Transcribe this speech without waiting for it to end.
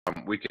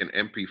Weekend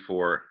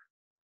MP4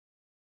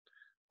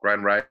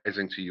 Grand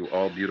Rising to you,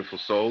 all beautiful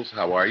souls.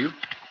 How are you?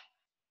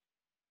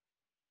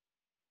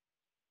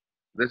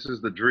 This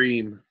is the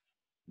dream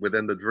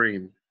within the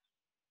dream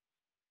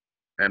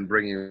and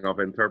bringing of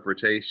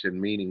interpretation,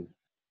 meaning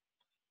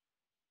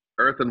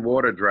earth and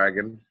water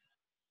dragon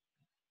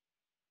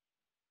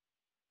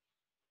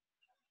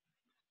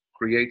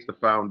creates the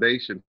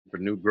foundation for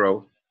new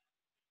growth.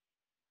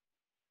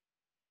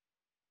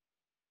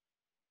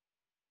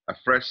 A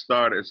fresh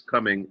start is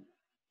coming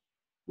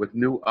with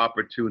new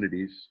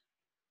opportunities.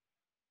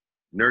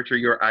 Nurture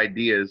your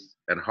ideas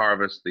and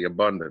harvest the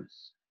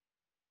abundance.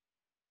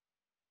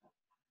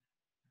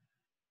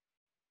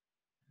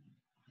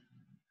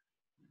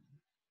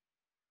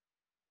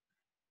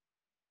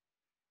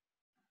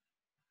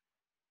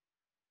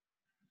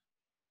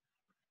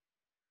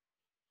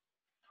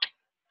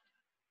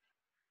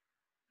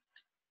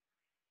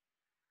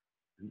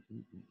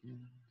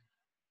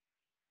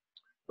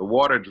 The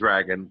water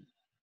dragon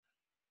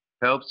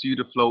helps you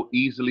to flow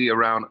easily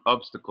around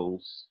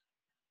obstacles.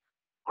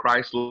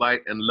 Christ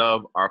light and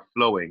love are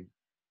flowing.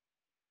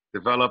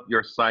 Develop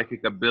your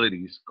psychic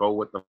abilities. Go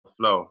with the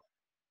flow.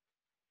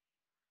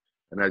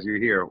 And as you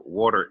hear,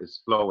 water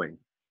is flowing.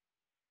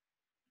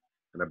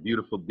 And a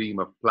beautiful beam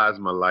of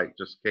plasma light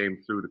just came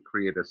through to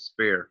create a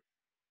sphere.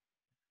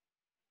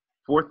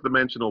 Fourth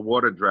dimensional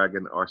water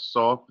dragon are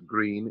soft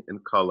green in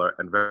color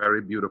and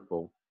very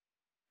beautiful.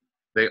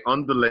 They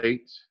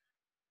undulate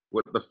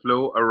with the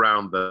flow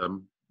around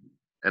them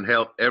and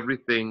help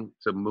everything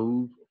to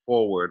move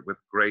forward with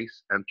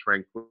grace and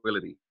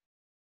tranquility.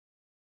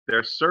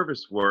 Their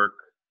service work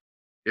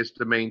is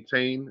to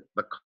maintain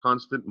the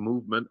constant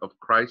movement of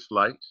Christ's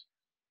light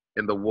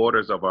in the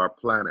waters of our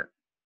planet.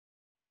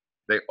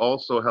 They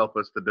also help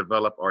us to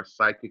develop our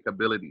psychic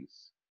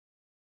abilities.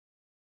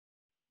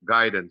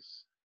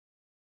 Guidance.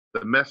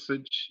 The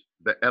message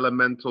the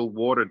elemental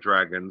water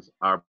dragons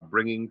are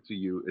bringing to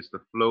you is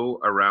to flow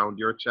around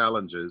your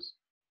challenges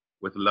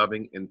with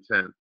loving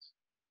intent.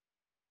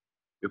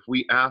 If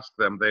we ask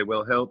them, they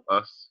will help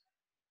us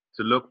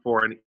to look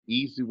for an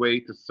easy way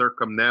to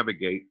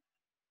circumnavigate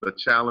the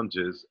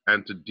challenges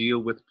and to deal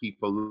with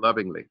people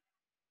lovingly.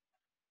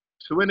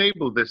 To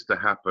enable this to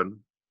happen,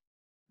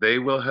 they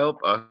will help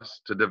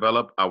us to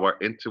develop our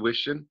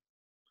intuition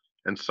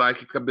and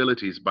psychic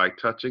abilities by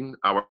touching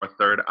our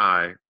third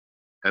eye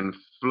and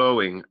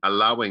flowing,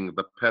 allowing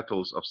the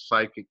petals of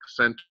psychic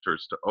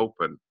centers to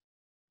open.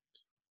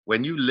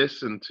 When you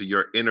listen to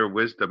your inner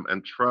wisdom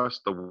and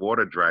trust the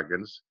water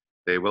dragons,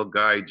 they will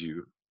guide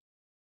you.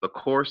 The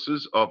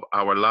courses of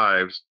our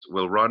lives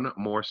will run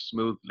more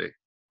smoothly.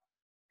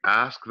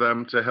 Ask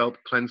them to help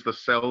cleanse the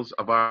cells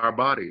of our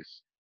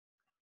bodies,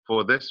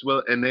 for this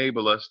will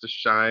enable us to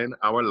shine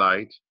our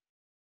light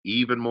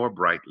even more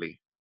brightly.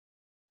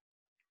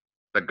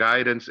 The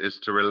guidance is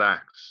to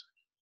relax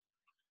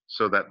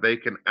so that they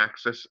can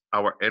access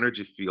our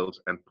energy fields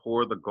and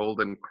pour the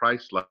golden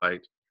Christ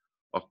light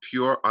of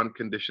pure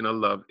unconditional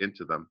love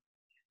into them.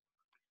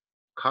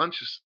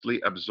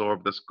 Consciously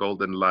absorb this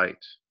golden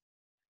light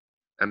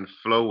and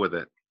flow with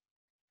it.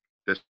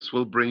 This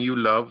will bring you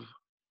love,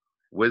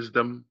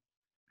 wisdom,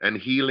 and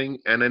healing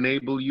and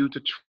enable you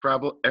to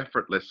travel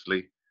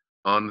effortlessly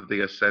on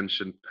the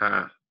ascension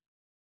path.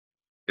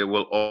 It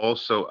will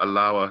also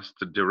allow us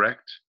to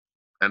direct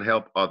and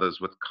help others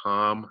with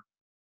calm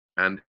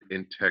and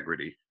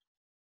integrity.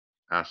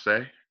 I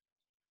say,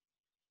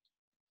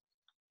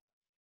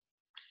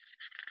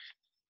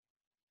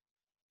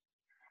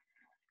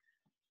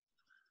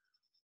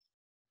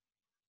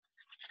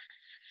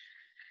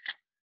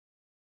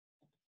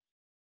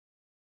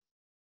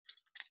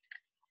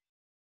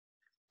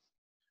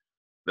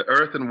 the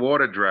earth and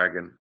water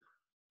dragon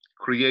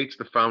creates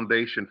the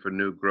foundation for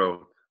new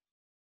growth.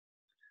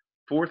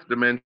 Fourth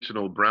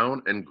dimensional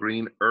brown and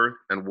green earth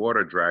and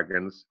water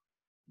dragons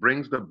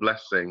brings the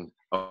blessing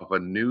of a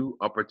new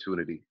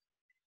opportunity.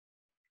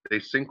 They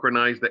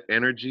synchronize the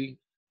energy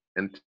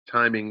and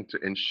timing to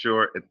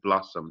ensure it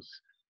blossoms.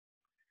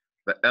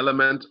 The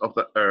element of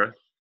the earth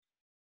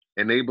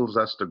enables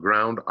us to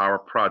ground our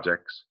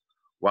projects,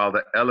 while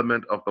the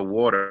element of the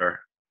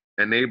water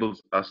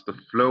enables us to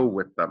flow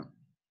with them.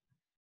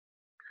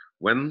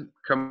 When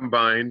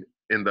combined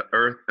in the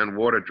earth and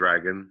water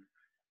dragon,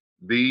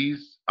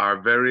 these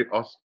are very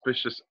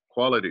auspicious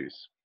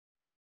qualities.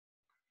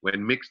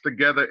 When mixed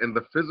together in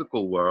the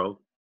physical world,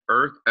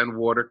 earth and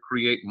water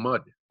create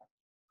mud,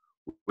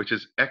 which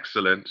is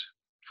excellent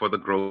for the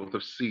growth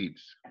of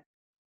seeds.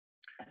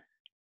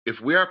 If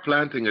we are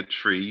planting a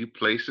tree, you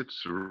place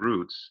its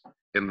roots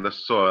in the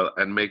soil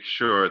and make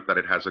sure that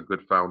it has a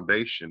good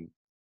foundation.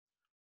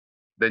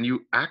 Then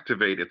you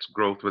activate its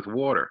growth with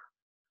water.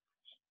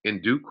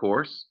 In due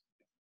course,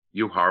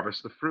 you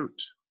harvest the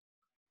fruit.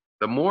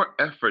 The more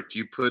effort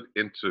you put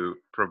into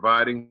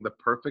providing the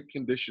perfect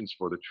conditions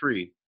for the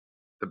tree,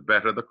 the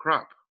better the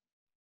crop.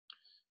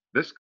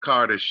 This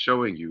card is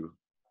showing you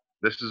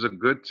this is a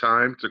good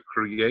time to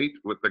create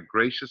with the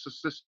gracious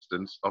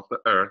assistance of the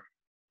earth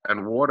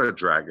and water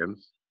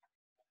dragons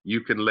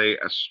you can lay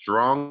a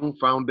strong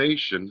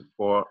foundation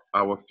for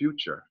our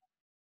future.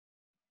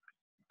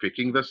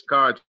 Picking this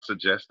card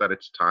suggests that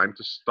it's time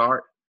to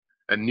start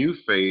a new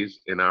phase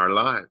in our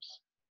lives.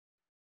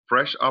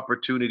 Fresh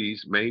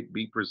opportunities may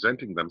be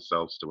presenting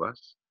themselves to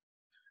us,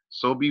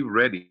 so be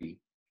ready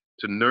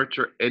to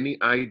nurture any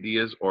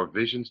ideas or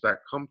visions that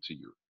come to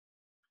you.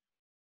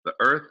 The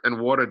earth and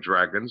water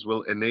dragons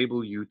will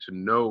enable you to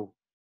know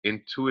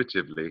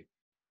intuitively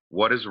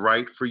what is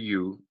right for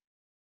you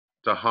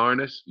to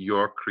harness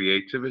your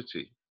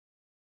creativity.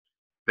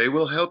 They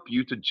will help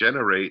you to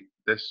generate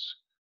this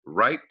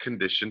right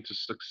condition to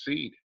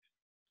succeed.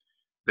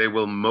 They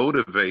will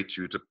motivate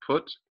you to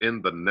put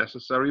in the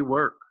necessary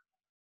work,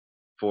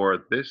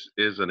 for this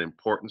is an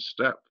important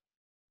step,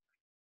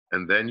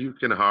 and then you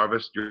can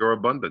harvest your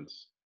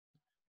abundance.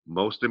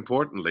 Most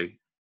importantly,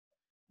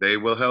 they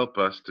will help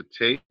us to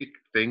take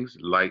things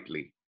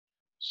lightly.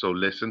 So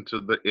listen to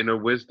the inner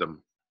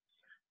wisdom.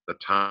 The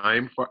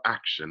time for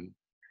action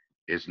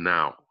is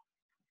now.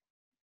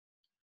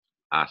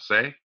 I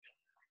say,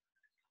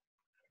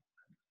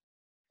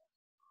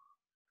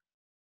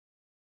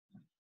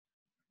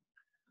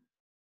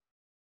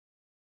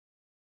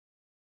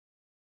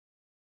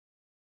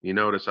 you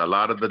notice a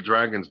lot of the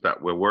dragons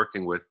that we're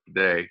working with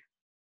today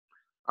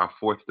are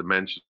fourth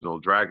dimensional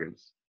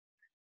dragons.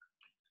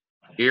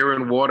 Air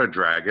and water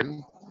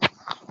dragon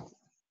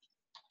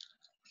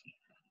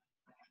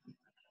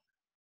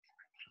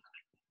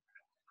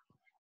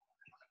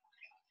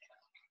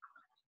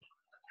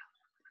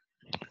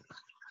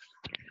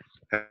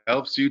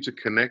helps you to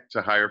connect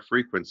to higher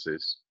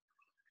frequencies.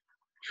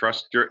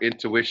 Trust your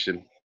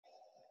intuition.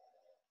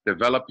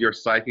 Develop your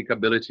psychic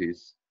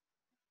abilities.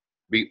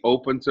 Be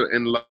open to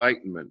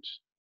enlightenment.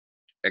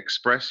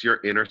 Express your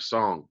inner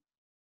song.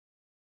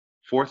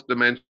 Fourth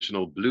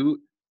dimensional blue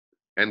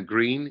and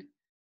green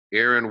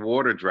air and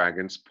water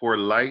dragons pour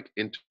light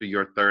into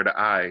your third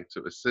eye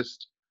to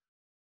assist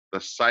the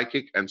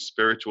psychic and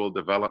spiritual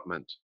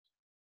development.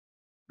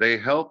 They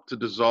help to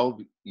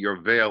dissolve your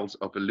veils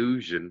of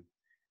illusion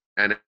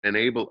and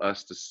enable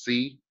us to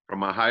see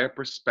from a higher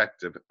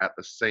perspective at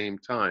the same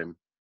time.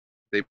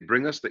 They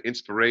bring us the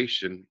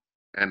inspiration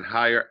and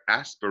higher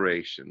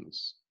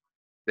aspirations.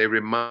 They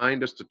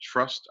remind us to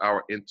trust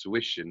our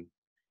intuition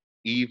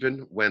even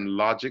when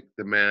logic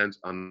demands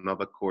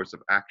another course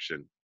of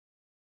action.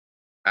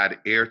 Add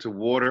air to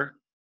water,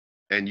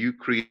 and you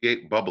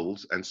create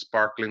bubbles and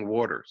sparkling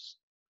waters.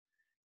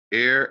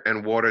 Air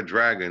and water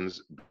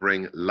dragons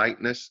bring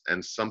lightness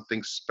and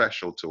something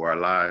special to our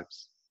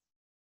lives.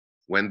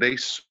 When they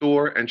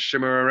soar and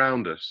shimmer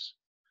around us,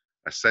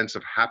 a sense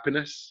of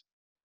happiness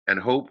and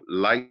hope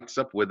lights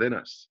up within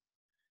us.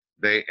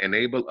 They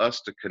enable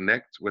us to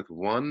connect with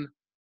one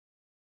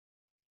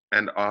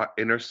and our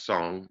inner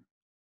song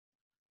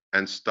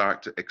and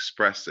start to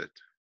express it.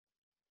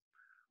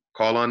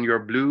 Call on your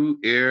blue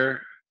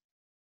air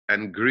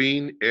and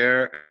green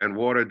air and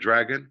water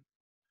dragon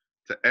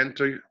to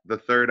enter the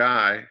third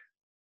eye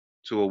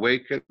to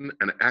awaken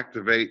and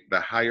activate the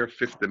higher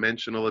fifth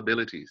dimensional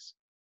abilities.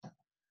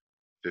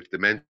 Fifth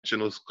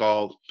dimensional is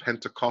called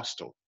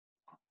Pentecostal.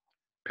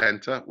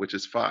 Penta, which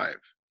is five.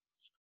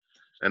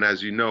 And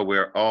as you know,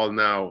 we're all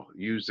now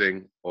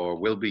using, or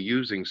will be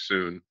using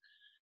soon,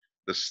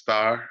 the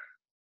star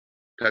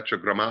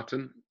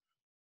tetragrammaton.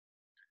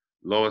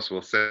 Lois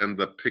will send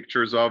the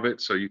pictures of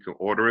it so you can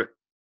order it.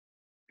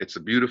 It's a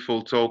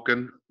beautiful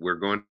token. We're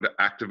going to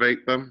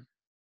activate them,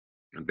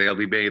 and they'll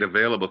be made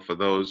available for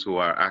those who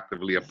are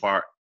actively a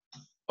part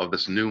of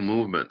this new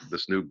movement,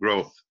 this new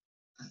growth.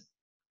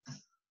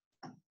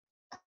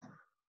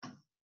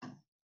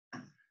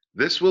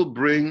 This will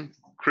bring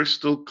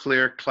crystal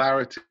clear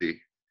clarity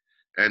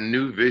and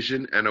new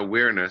vision and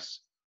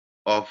awareness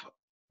of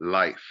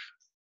life.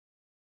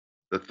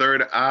 The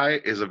third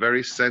eye is a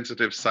very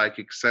sensitive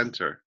psychic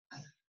center,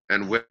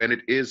 and when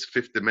it is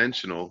fifth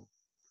dimensional,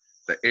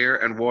 the air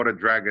and water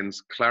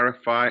dragons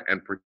clarify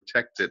and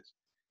protect it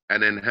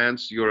and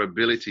enhance your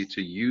ability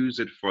to use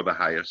it for the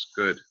highest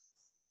good.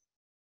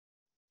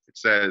 It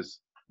says,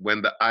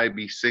 when the eye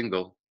be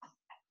single,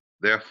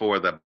 therefore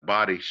the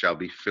body shall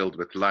be filled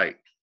with light,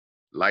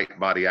 light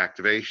body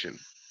activation.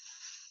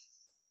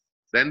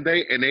 Then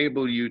they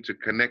enable you to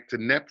connect to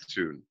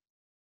Neptune,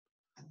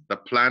 the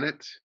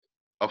planet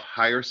of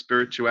higher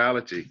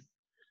spirituality,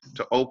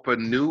 to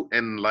open new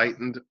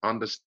enlightened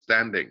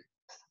understanding.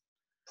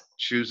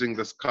 Choosing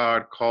this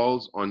card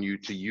calls on you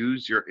to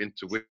use your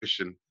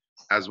intuition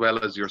as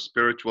well as your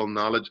spiritual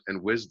knowledge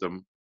and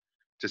wisdom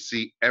to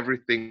see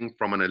everything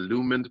from an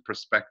illumined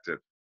perspective.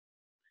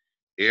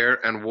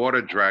 Air and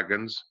water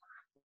dragons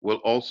will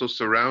also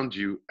surround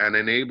you and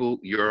enable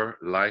your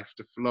life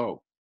to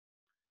flow.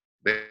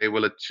 They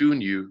will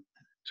attune you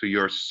to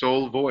your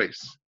soul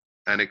voice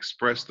and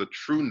express the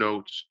true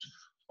notes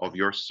of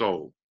your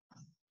soul.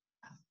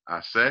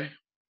 I say,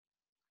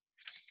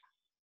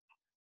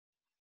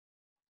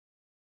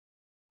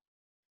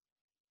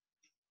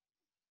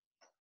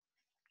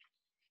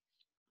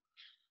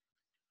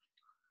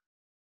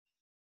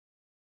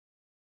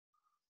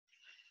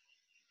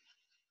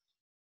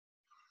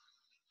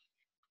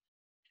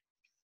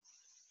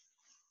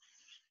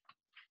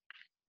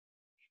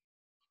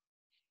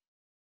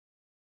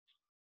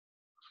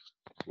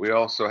 We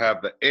also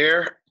have the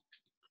air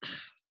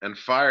and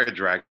fire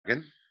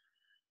dragon.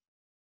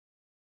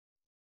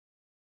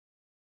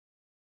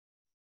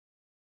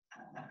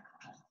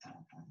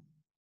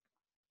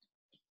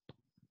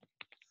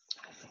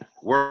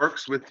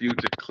 Works with you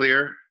to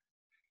clear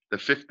the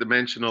fifth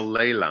dimensional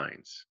ley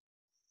lines.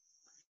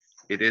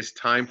 It is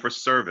time for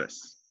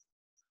service.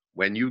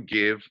 When you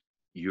give,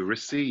 you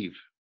receive.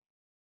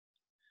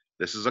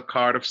 This is a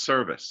card of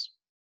service.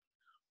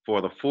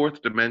 For the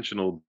fourth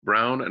dimensional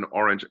brown and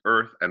orange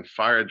earth and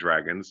fire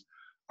dragons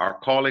are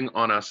calling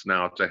on us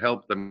now to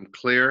help them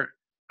clear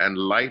and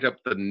light up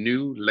the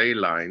new ley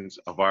lines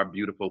of our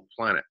beautiful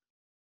planet.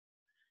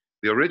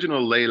 The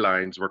original ley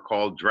lines were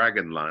called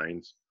dragon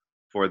lines,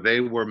 for they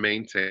were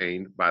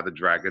maintained by the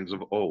dragons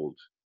of old.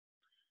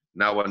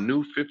 Now a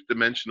new fifth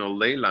dimensional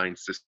ley line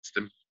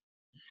system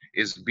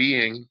is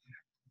being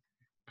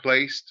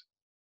placed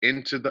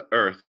into the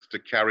earth to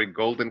carry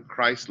golden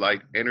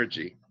Christ-like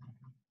energy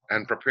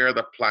and prepare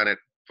the planet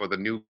for the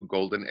new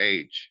golden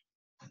age.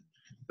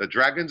 The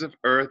dragons of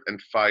earth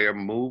and fire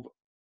move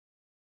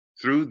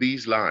through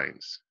these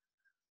lines,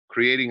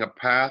 creating a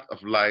path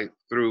of light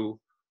through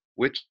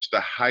which the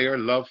higher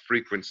love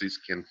frequencies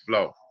can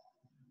flow.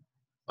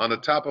 On the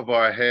top of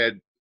our head,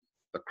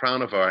 the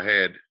crown of our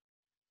head,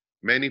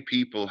 many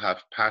people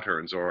have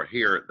patterns or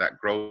hair that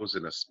grows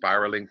in a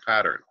spiraling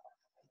pattern.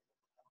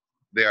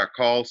 They are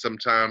called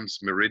sometimes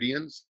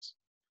meridians,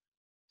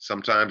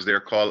 sometimes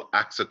they're called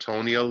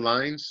axonal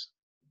lines,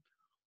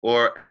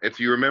 or if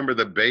you remember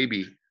the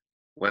baby,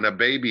 when a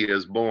baby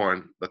is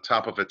born, the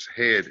top of its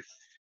head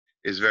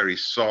is very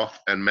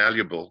soft and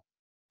malleable,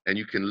 and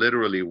you can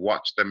literally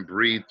watch them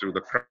breathe through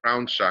the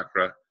crown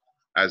chakra.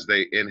 As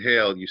they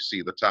inhale, you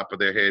see the top of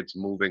their heads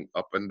moving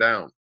up and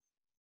down.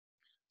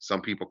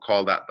 Some people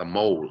call that the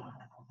mole.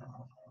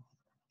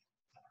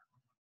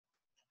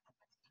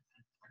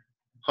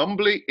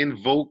 Humbly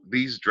invoke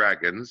these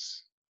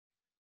dragons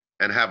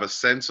and have a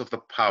sense of the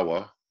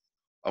power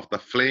of the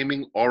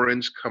flaming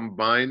orange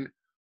combined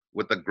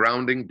with the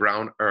grounding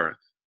brown earth.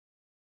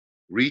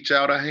 Reach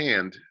out a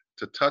hand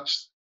to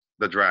touch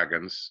the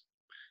dragons,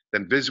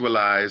 then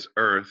visualize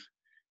earth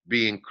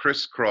being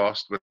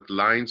crisscrossed with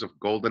lines of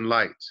golden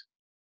light.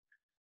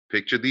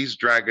 Picture these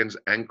dragons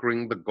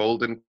anchoring the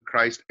golden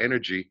Christ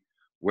energy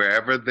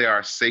wherever there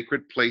are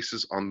sacred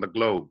places on the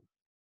globe.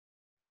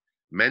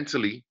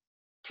 Mentally,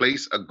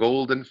 place a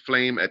golden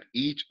flame at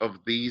each of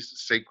these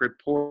sacred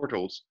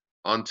portals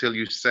until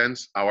you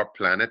sense our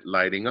planet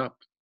lighting up.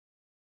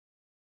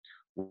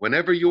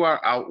 Whenever you are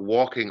out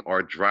walking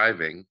or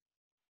driving,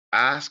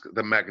 ask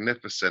the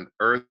magnificent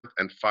earth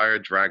and fire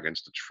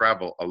dragons to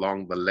travel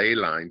along the ley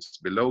lines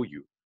below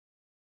you.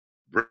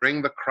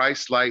 Bring the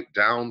Christ light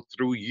down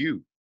through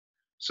you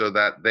so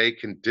that they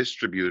can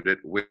distribute it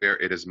where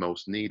it is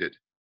most needed.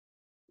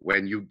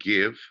 When you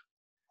give,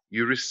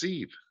 you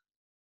receive.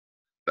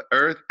 The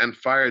earth and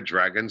fire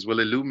dragons will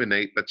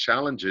illuminate the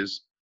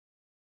challenges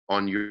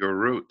on your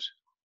route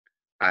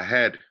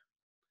ahead,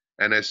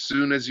 and as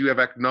soon as you have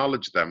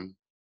acknowledged them,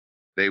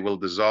 they will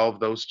dissolve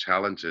those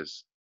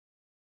challenges.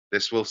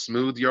 This will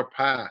smooth your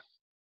path.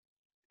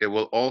 It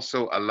will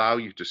also allow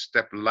you to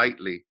step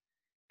lightly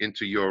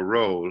into your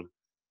role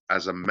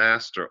as a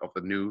master of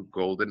the new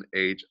golden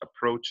age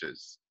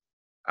approaches.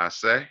 I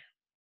say,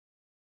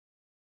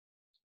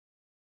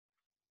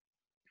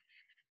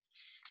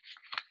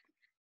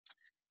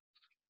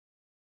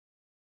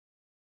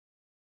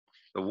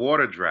 the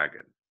water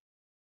dragon.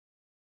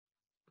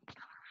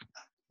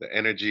 The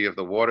energy of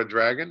the water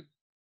dragon.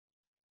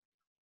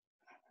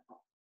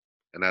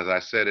 And as I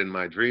said in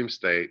my dream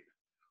state,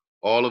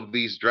 all of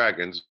these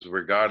dragons,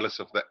 regardless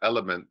of the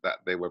element that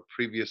they were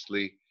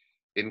previously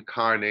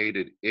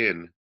incarnated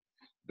in,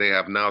 they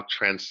have now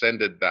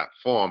transcended that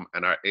form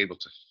and are able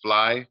to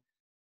fly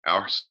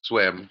or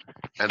swim,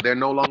 and they're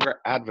no longer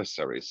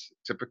adversaries.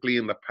 Typically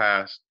in the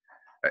past,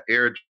 an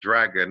air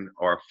dragon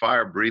or a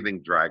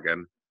fire-breathing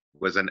dragon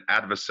was an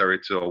adversary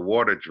to a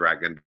water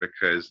dragon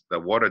because the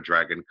water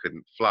dragon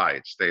couldn't fly.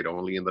 It stayed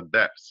only in the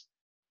depths,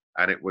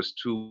 and it was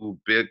too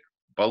big,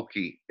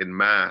 bulky in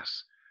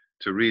mass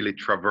to really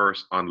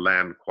traverse on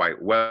land quite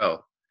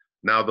well.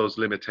 Now those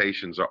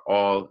limitations are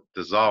all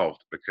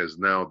dissolved because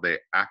now they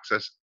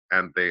access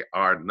and they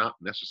are not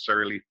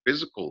necessarily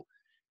physical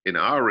in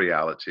our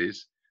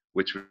realities,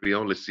 which we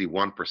only see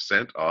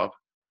 1% of.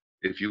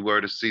 If you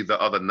were to see the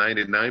other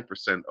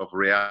 99% of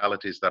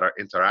realities that are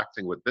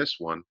interacting with this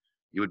one,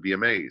 you would be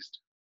amazed.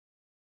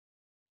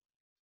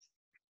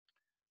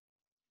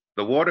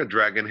 The water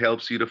dragon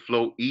helps you to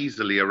flow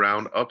easily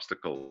around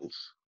obstacles.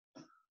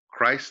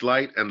 Christ's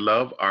light and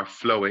love are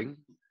flowing.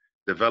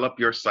 Develop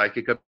your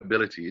psychic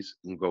abilities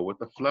and go with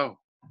the flow.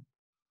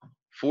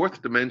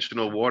 Fourth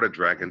dimensional water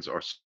dragons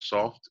are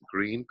soft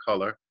green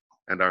color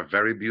and are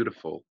very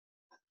beautiful.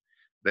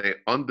 They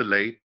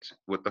undulate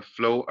with the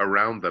flow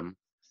around them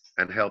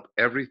and help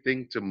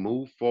everything to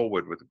move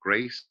forward with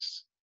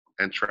grace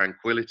and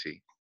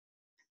tranquility.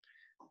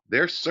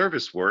 Their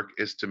service work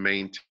is to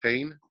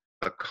maintain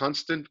the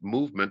constant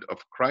movement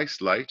of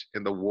Christ light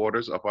in the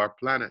waters of our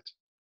planet.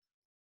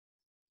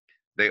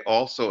 They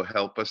also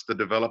help us to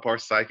develop our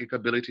psychic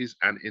abilities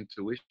and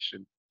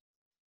intuition.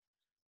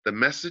 The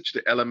message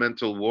the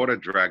elemental water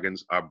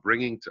dragons are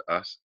bringing to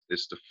us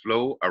is to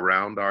flow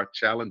around our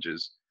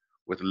challenges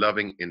with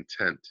loving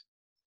intent.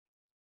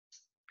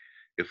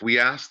 If we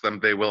ask them,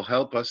 they will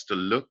help us to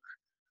look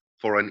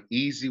for an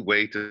easy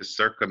way to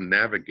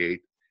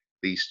circumnavigate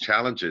these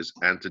challenges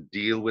and to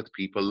deal with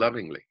people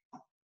lovingly.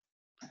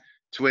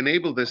 To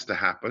enable this to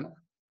happen,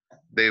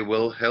 they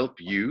will help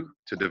you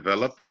to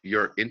develop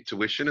your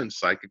intuition and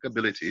psychic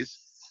abilities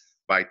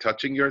by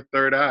touching your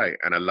third eye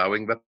and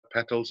allowing the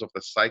petals of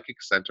the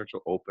psychic center to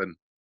open.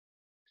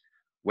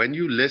 When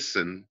you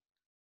listen,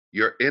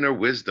 your inner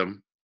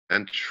wisdom,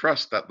 and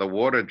trust that the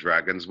water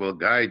dragons will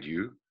guide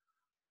you,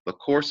 the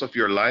course of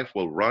your life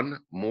will run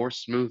more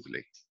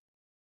smoothly.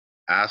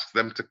 Ask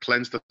them to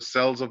cleanse the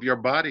cells of your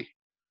body,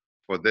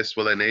 for this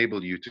will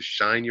enable you to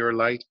shine your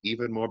light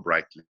even more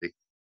brightly.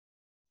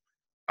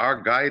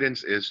 Our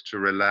guidance is to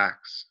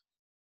relax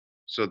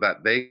so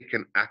that they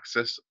can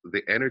access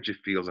the energy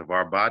fields of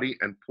our body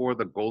and pour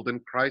the golden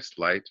Christ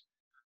light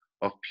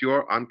of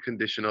pure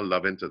unconditional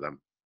love into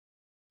them.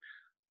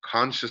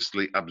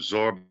 Consciously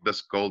absorb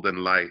this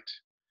golden light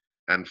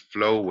and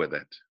flow with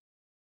it.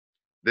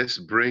 This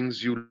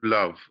brings you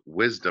love,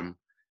 wisdom,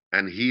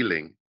 and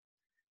healing.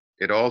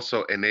 It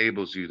also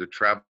enables you to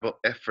travel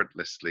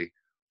effortlessly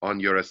on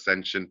your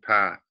ascension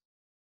path.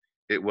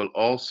 It will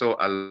also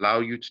allow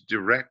you to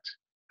direct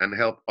and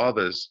help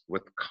others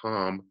with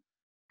calm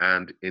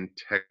and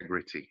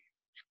integrity.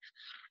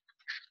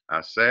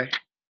 I say,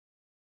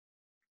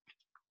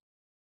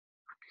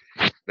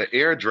 the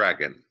air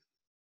dragon.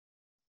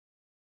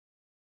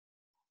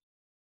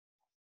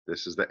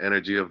 This is the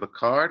energy of the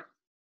card.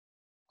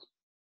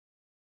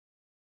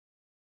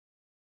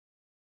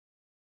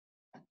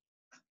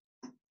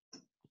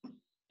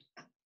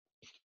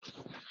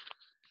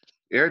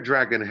 Air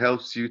dragon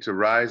helps you to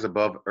rise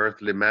above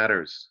earthly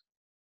matters,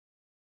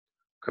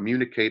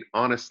 communicate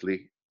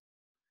honestly,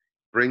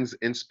 brings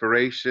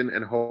inspiration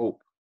and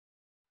hope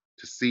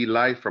to see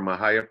life from a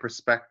higher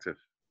perspective.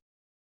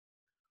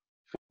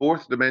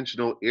 Fourth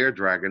dimensional air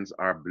dragons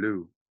are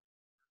blue,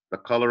 the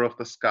color of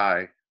the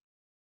sky,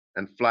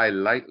 and fly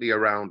lightly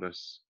around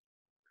us.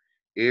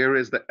 Air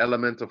is the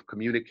element of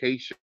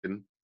communication,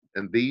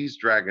 and these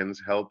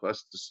dragons help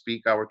us to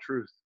speak our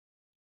truth.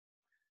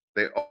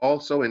 They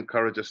also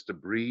encourage us to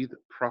breathe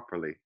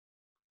properly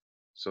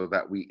so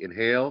that we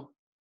inhale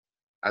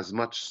as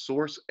much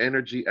source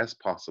energy as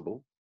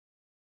possible.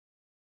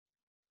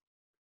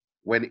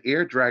 When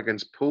air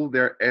dragons pull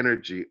their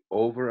energy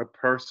over a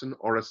person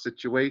or a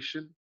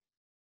situation,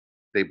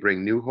 they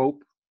bring new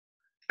hope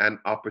and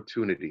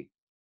opportunity.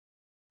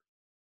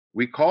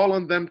 We call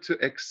on them to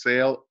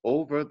exhale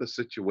over the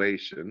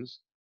situations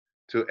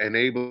to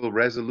enable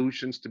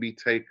resolutions to be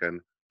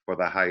taken for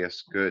the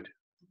highest good.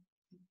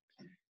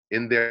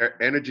 In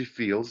their energy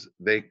fields,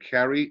 they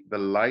carry the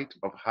light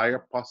of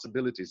higher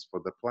possibilities for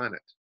the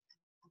planet.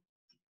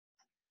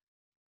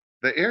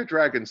 The air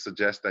dragons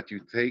suggest that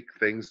you take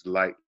things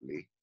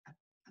lightly.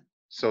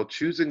 So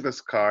choosing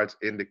these cards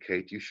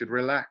indicate you should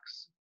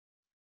relax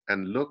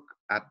and look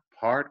at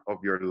part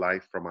of your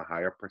life from a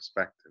higher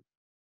perspective.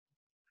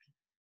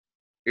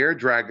 Air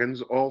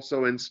dragons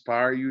also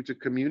inspire you to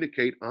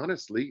communicate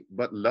honestly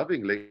but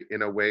lovingly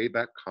in a way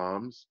that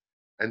calms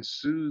and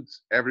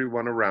soothes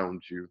everyone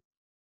around you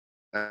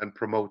and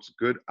promotes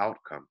good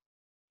outcome.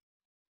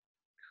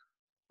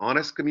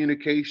 Honest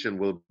communication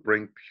will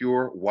bring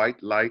pure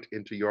white light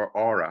into your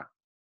aura.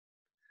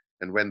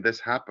 And when this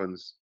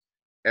happens,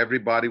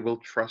 everybody will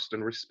trust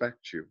and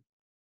respect you.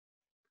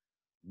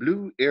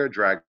 Blue air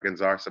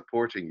dragons are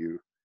supporting you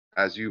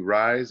as you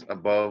rise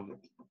above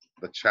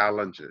the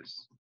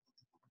challenges.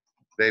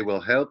 They will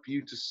help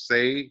you to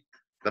say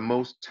the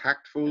most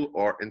tactful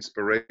or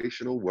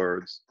inspirational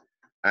words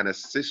and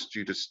assist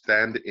you to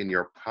stand in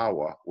your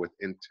power with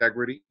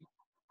integrity.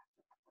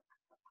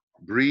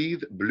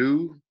 Breathe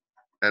blue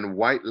and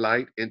white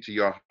light into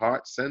your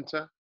heart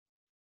center,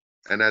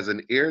 and as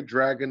an air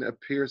dragon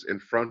appears in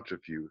front of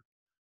you,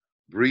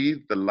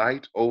 breathe the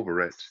light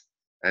over it,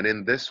 and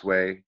in this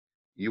way,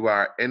 you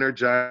are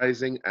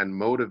energizing and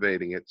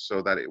motivating it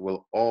so that it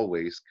will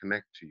always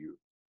connect to you.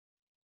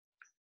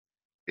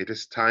 It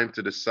is time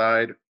to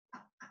decide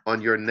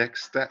on your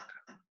next step.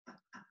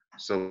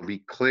 So be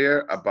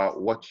clear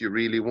about what you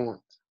really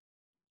want.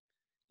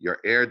 Your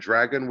air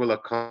dragon will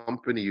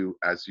accompany you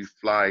as you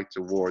fly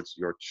towards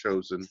your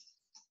chosen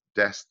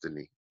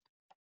destiny.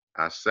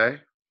 I say,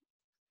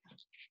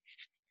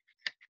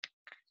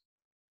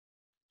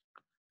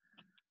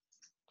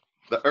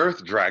 the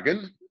earth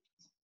dragon,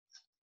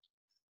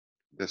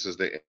 this is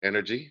the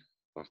energy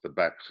of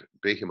the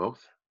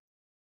behemoth.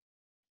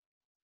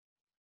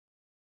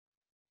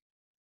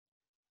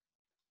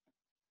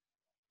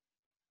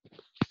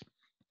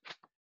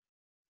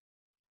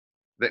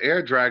 The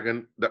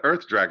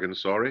earth dragon,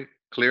 sorry,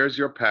 clears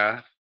your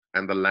path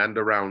and the land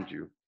around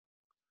you.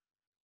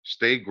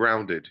 Stay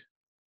grounded.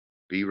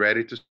 Be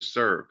ready to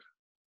serve.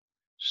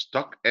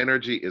 Stuck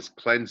energy is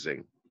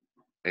cleansing,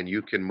 and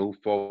you can move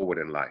forward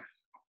in life.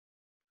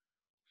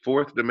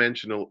 Fourth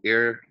dimensional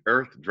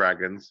earth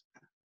dragons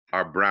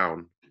are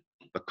brown,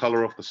 the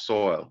color of the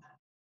soil.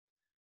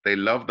 They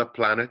love the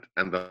planet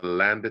and the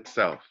land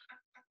itself.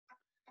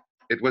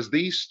 It was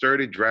these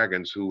sturdy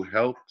dragons who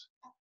helped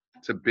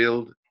to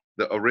build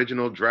the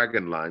original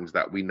dragon lines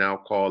that we now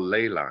call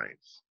ley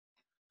lines.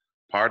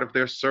 Part of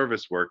their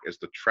service work is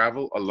to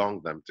travel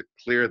along them to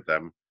clear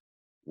them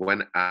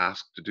when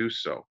asked to do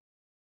so.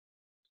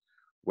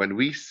 When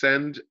we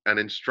send an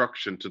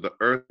instruction to the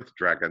earth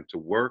dragon to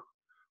work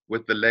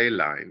with the ley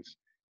lines,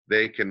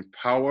 they can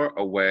power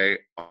away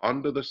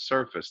under the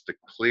surface to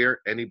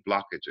clear any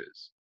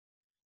blockages.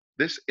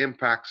 This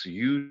impacts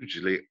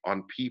hugely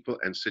on people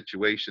and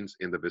situations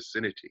in the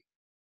vicinity.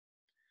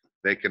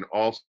 They can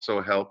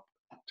also help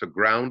to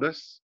ground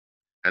us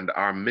and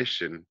our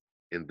mission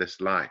in this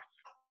life.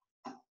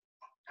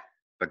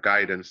 The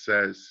guidance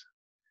says,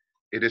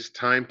 it is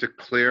time to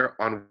clear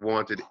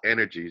unwanted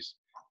energies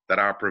that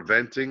are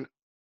preventing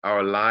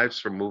our lives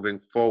from moving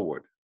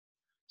forward.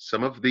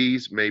 Some of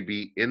these may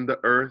be in the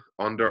earth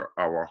under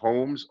our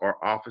homes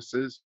or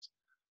offices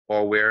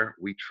or where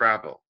we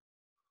travel.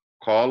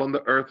 Call on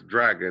the earth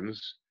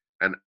dragons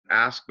and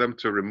ask them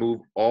to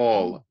remove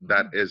all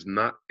that is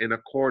not in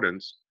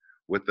accordance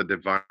with the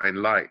divine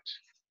light.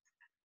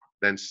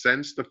 Then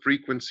sense the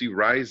frequency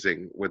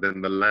rising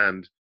within the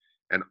land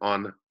and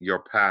on your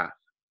path.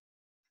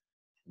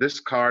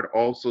 This card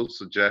also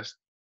suggests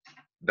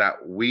that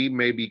we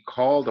may be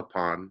called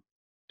upon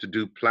to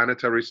do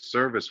planetary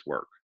service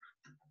work,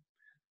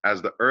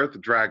 as the earth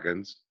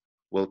dragons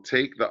will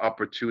take the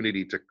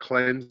opportunity to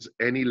cleanse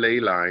any ley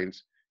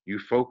lines you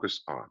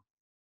focus on.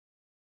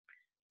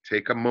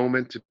 Take a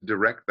moment to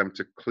direct them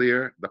to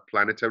clear the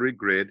planetary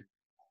grid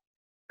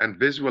and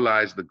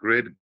visualize the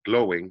grid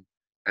glowing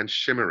and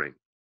shimmering.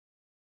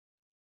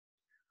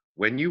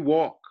 When you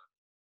walk,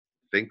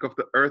 think of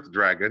the earth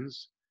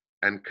dragons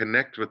and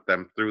connect with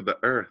them through the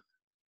earth.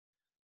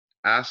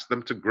 Ask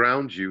them to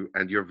ground you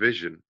and your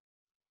vision,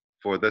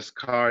 for this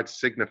card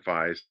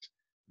signifies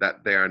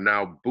that they are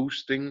now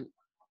boosting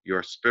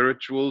your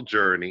spiritual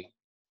journey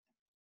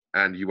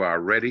and you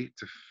are ready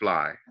to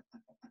fly.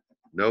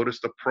 Notice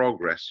the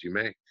progress you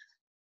make.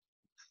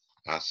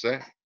 I say.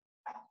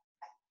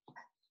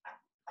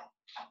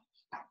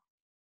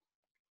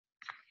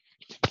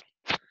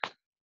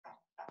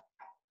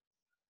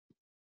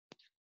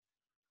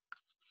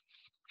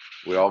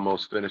 We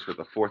almost finished with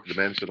the fourth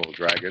dimensional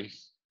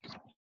dragons.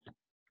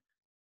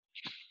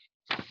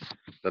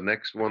 The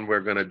next one we're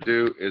going to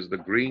do is the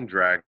green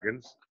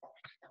dragons,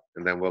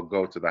 and then we'll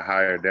go to the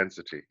higher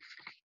density.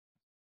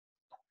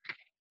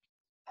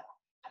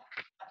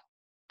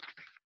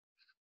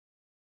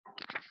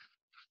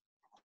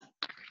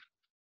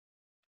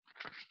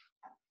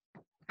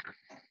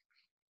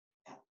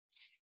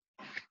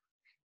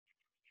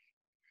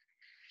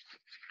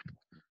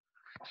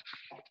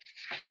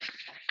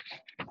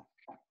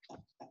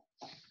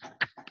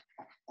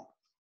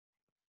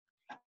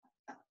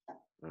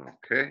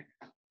 Okay,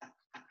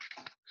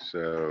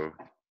 so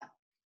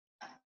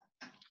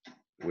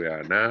we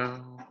are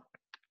now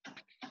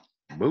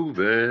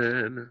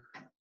moving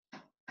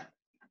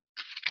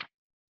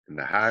in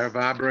the higher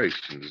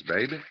vibrations,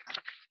 baby.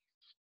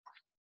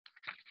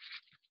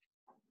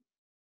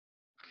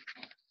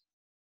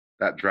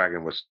 That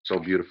dragon was so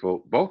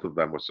beautiful. Both of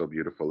them were so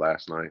beautiful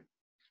last night.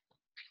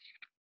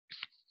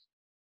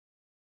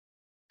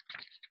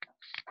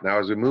 Now,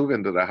 as we move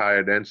into the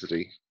higher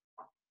density,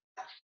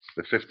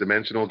 the fifth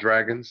dimensional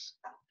dragons,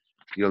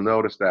 you'll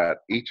notice that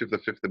each of the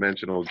fifth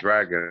dimensional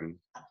dragon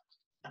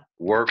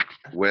work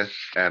with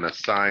an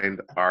assigned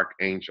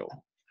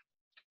archangel.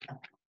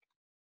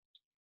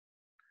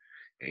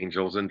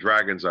 Angels and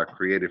dragons are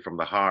created from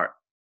the heart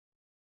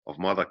of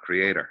Mother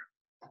Creator.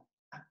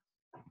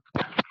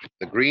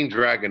 The green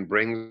dragon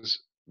brings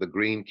the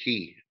green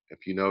key.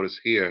 If you notice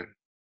here,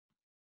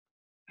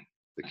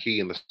 the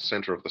key in the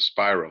center of the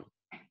spiral.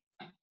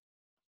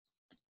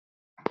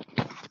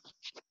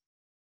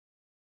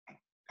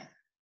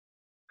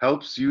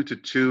 Helps you to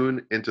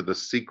tune into the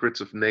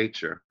secrets of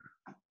nature,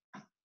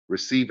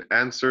 receive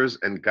answers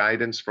and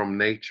guidance from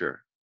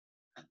nature,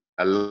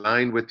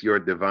 align with your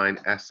divine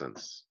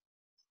essence.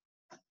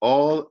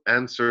 All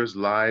answers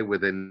lie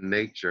within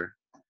nature,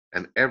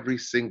 and every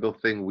single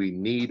thing we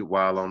need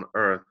while on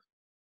earth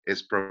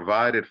is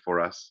provided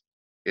for us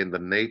in the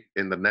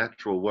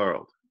natural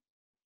world.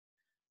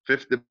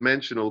 Fifth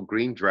dimensional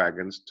green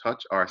dragons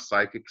touch our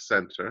psychic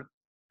center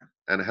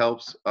and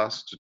helps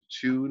us to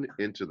tune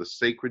into the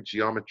sacred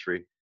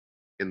geometry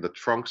in the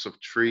trunks of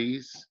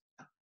trees,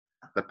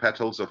 the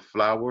petals of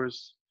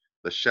flowers,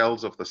 the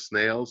shells of the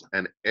snails,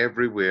 and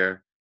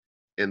everywhere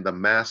in the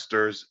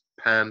Master's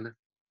Pan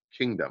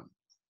kingdom.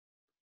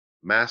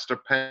 Master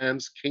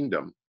Pan's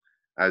kingdom,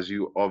 as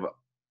you have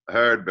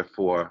heard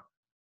before,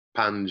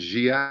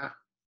 Pangaea,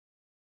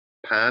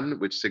 Pan,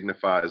 which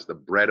signifies the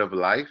bread of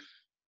life,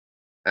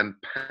 and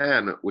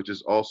Pan, which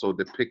is also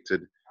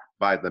depicted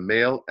by the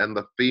male and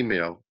the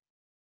female,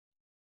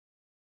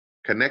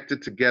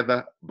 connected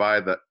together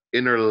by the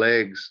inner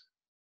legs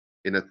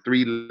in a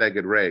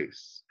three-legged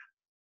race.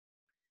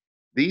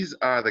 These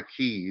are the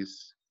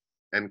keys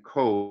and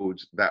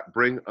codes that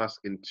bring us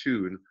in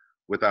tune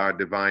with our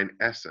divine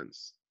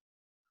essence.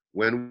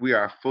 When we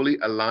are fully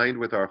aligned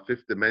with our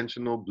fifth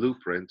dimensional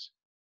blueprint,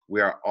 we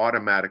are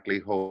automatically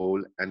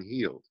whole and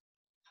healed.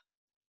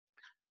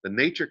 The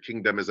nature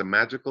kingdom is a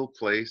magical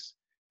place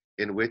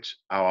in which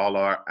all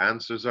our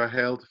answers are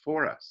held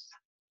for us.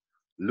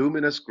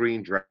 Luminous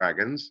green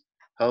dragons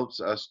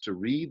helps us to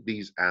read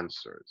these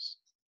answers.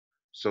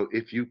 So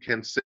if you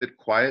can sit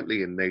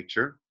quietly in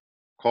nature,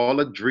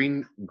 call a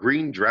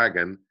green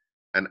dragon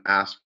and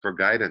ask for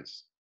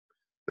guidance.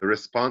 The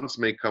response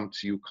may come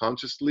to you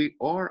consciously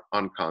or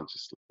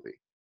unconsciously.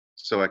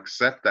 So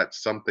accept that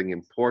something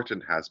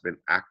important has been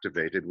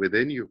activated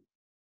within you,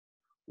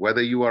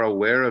 whether you are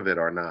aware of it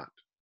or not.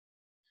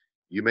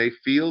 You may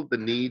feel the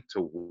need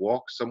to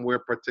walk somewhere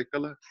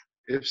particular.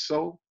 If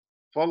so,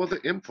 follow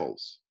the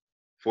impulse,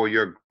 for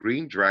your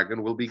green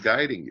dragon will be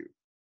guiding you.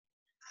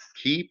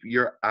 Keep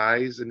your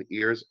eyes and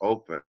ears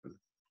open,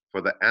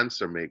 for the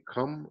answer may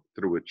come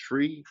through a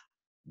tree,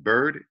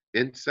 bird,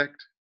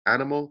 insect,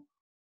 animal,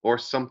 or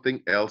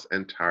something else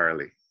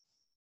entirely.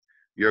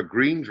 Your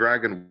green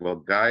dragon will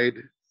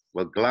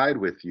glide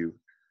with you,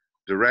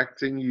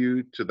 directing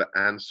you to the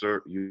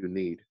answer you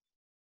need.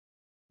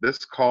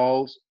 This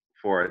calls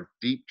for a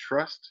deep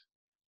trust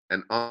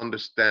and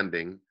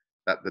understanding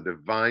that the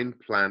divine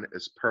plan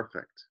is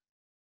perfect.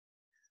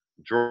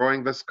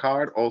 Drawing this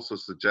card also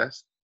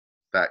suggests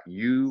that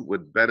you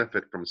would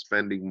benefit from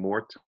spending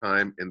more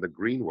time in the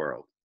green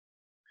world.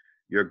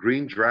 Your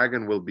green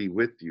dragon will be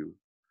with you,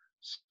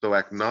 so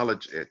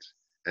acknowledge it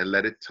and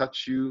let it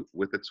touch you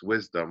with its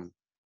wisdom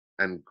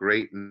and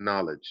great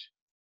knowledge.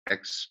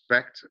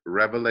 Expect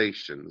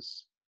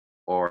revelations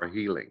or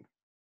healing.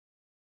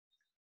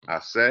 I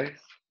say,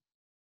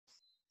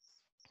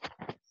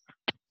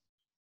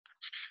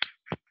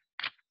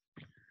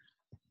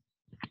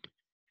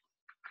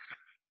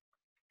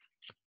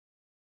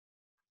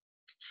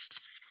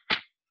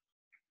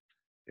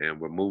 and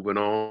we're moving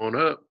on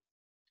up,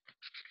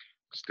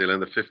 still in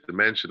the fifth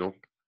dimensional.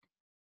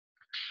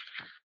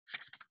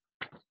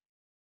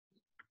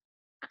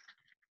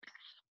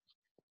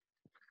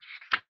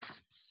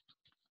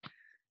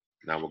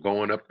 Now we're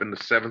going up in the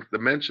seventh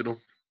dimensional.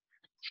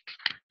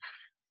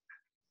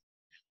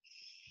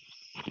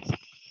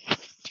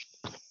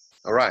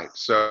 All right,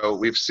 so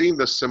we've seen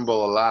the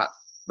symbol a lot,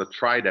 the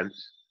trident,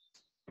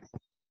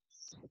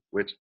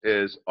 which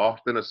is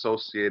often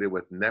associated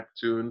with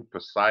Neptune,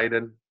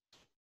 Poseidon,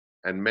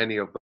 and many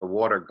of the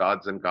water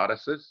gods and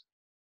goddesses.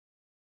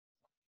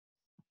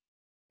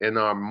 In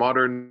our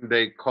modern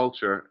day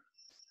culture,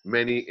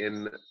 many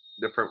in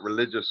different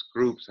religious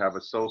groups have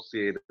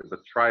associated the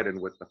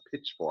trident with the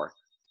pitchfork,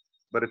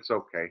 but it's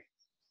okay.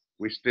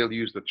 We still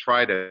use the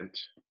trident,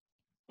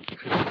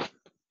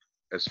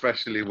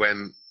 especially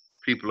when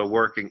people are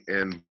working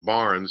in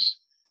barns.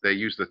 They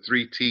use the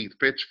three-teeth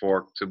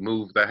pitchfork to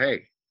move the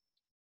hay.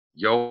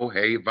 Yo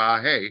Hey Va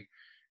Hey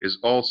is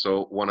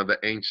also one of the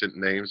ancient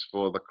names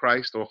for the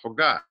Christ or for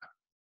God.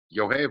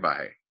 Yo Hey Va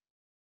Hey.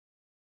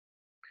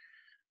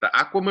 The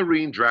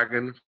aquamarine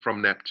dragon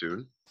from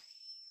Neptune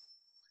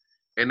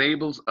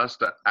enables us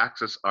to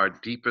access our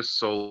deepest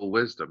soul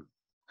wisdom.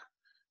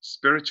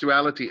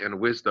 Spirituality and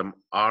wisdom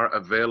are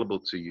available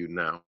to you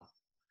now.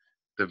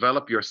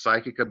 Develop your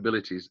psychic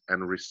abilities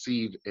and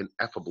receive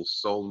ineffable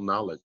soul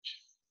knowledge.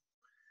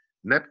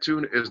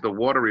 Neptune is the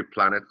watery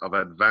planet of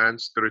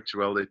advanced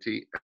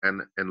spirituality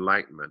and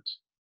enlightenment.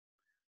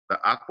 The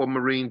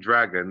aquamarine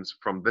dragons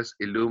from this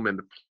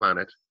illumined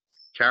planet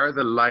carry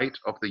the light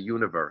of the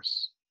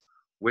universe,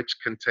 which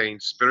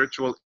contains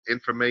spiritual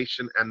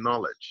information and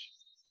knowledge.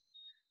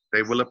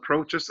 They will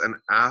approach us and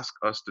ask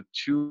us to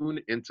tune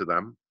into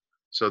them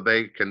so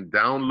they can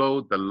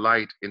download the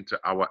light into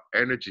our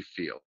energy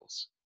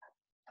fields.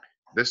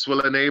 This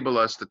will enable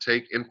us to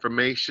take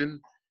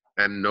information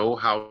and know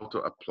how to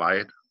apply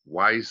it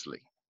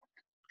wisely.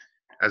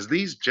 As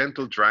these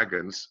gentle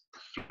dragons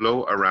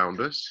flow around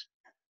us,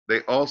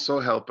 they also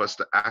help us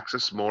to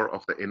access more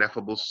of the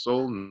ineffable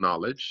soul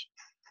knowledge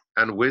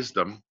and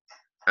wisdom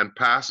and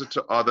pass it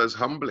to others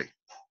humbly,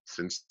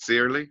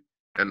 sincerely,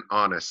 and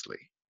honestly.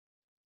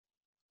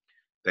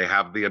 They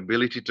have the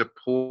ability to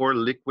pour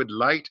liquid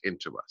light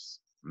into us,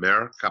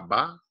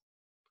 Merkaba,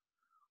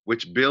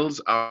 which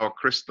builds our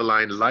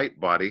crystalline light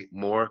body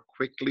more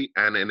quickly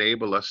and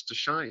enable us to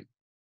shine.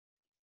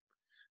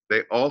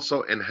 They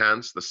also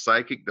enhance the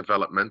psychic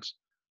development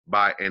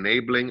by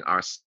enabling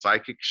our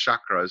psychic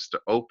chakras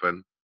to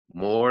open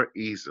more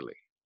easily.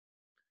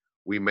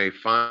 We may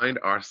find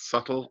our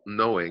subtle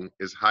knowing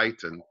is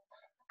heightened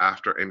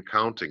after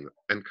encountering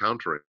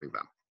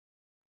them.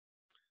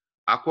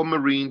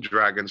 Aquamarine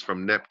dragons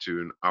from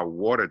Neptune are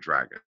water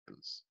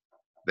dragons.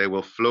 They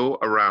will flow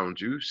around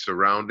you,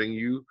 surrounding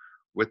you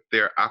with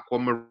their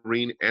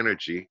aquamarine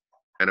energy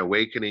and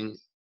awakening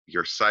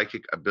your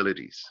psychic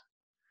abilities.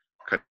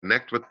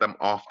 Connect with them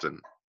often.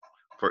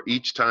 For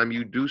each time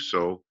you do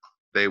so,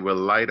 they will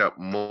light up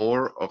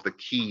more of the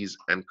keys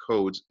and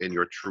codes in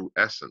your true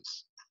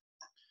essence.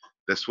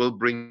 This will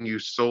bring you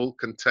soul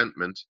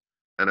contentment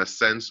and a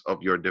sense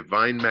of your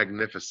divine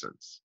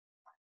magnificence.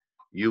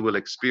 You will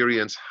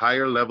experience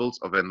higher levels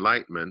of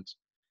enlightenment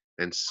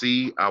and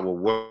see our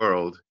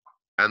world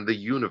and the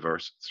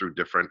universe through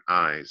different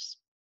eyes.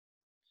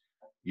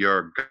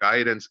 Your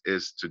guidance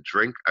is to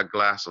drink a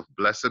glass of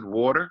blessed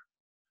water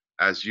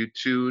as you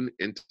tune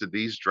into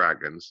these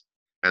dragons,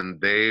 and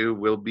they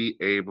will be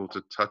able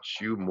to touch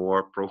you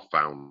more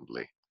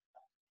profoundly.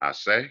 I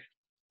say,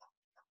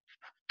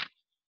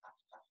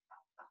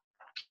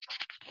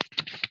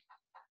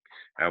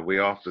 and we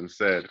often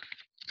said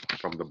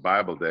from the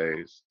Bible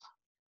days,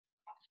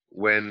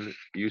 when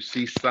you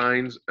see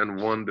signs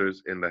and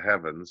wonders in the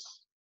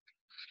heavens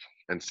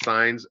and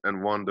signs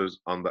and wonders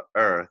on the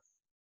earth,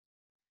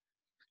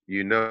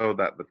 you know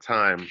that the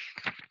time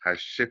has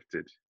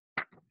shifted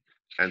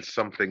and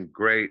something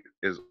great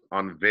is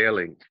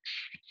unveiling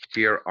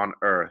here on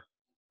earth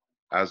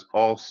as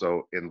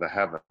also in the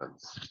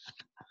heavens.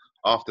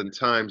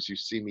 Oftentimes you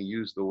see me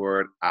use the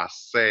word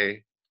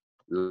ase,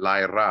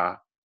 laira,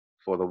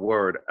 for the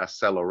word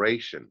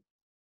acceleration,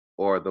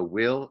 or the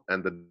will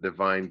and the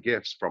divine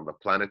gifts from the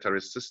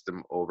planetary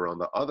system over on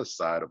the other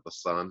side of the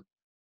sun,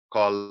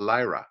 called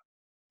Lyra,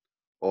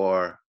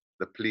 or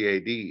the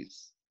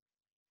Pleiades.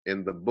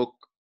 In the book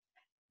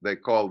they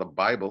call the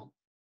Bible,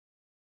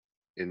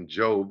 in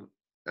Job,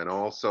 and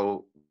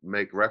also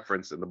make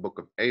reference in the book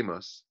of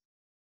Amos,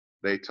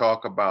 they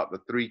talk about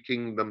the three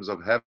kingdoms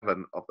of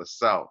heaven of the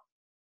south.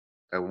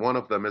 And one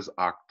of them is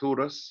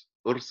Arcturus,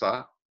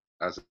 Ursa,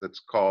 as it's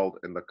called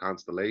in the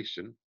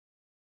constellation,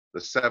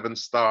 the seven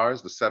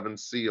stars, the seven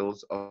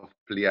seals of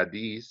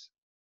Pleiades,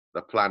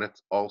 the planet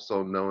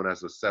also known as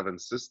the seven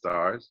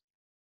sisters,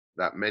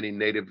 that many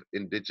native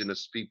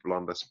indigenous people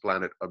on this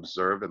planet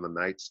observe in the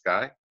night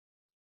sky.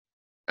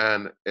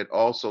 And it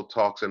also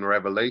talks in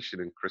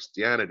Revelation in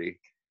Christianity,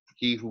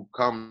 he who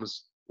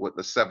comes with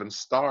the seven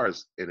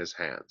stars in his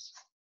hands.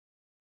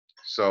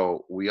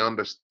 So we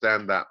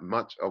understand that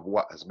much of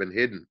what has been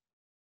hidden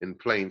in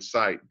plain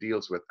sight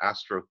deals with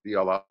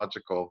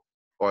astrotheological,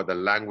 or the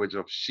language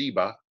of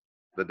Sheba,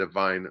 the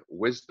divine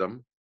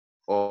wisdom,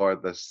 or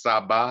the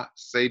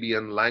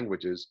Sabian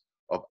languages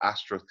of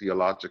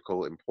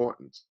astrotheological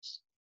importance.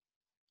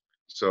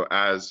 So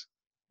as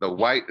the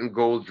white and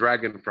gold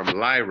dragon from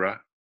Lyra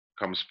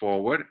comes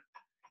forward,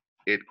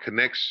 it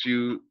connects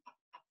you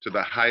to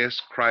the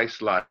highest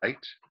Christ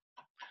light,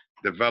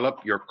 develop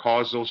your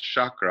causal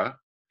chakra,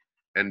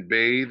 and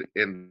bathe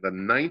in the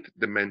ninth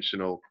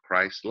dimensional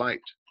Christ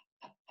light.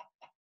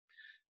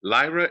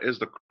 Lyra is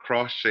the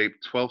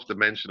cross-shaped 12th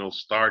dimensional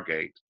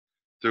stargate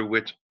through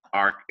which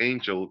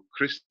Archangel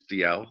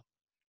Christiel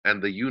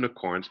and the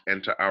unicorns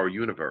enter our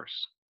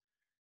universe.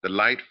 The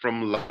light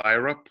from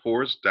Lyra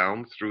pours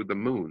down through the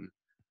moon,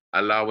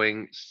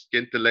 allowing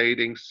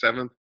scintillating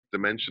 7th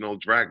dimensional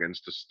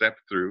dragons to step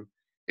through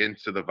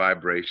into the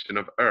vibration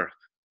of Earth.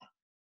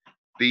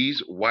 These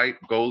white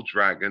gold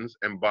dragons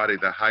embody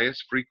the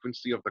highest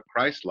frequency of the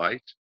Christ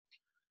light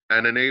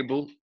and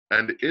enable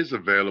and is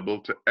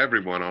available to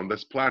everyone on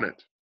this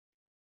planet.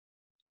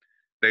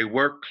 They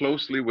work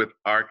closely with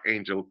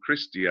Archangel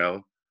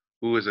Christiel,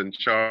 who is in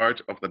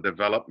charge of the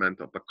development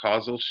of the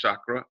causal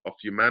chakra of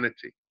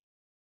humanity.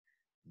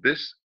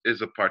 This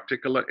is a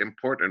particular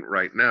important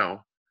right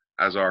now,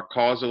 as our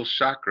causal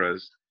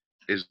chakras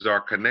is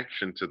our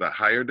connection to the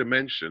higher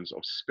dimensions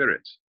of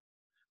spirit.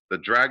 The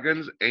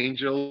dragons,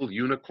 angels,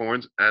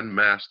 unicorns, and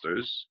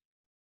masters.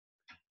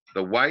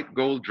 The white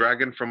gold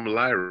dragon from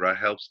Lyra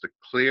helps to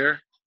clear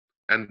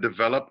and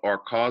develop our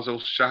causal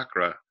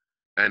chakra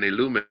and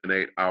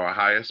illuminate our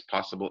highest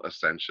possible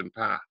ascension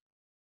path.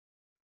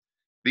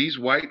 These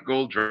white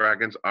gold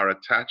dragons are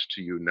attached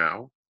to you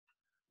now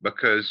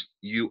because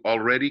you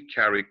already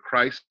carry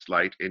Christ's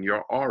light in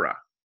your aura.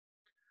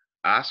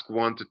 Ask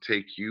one to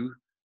take you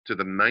to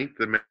the ninth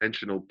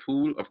dimensional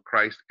pool of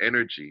Christ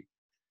energy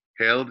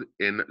held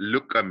in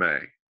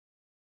Lukame.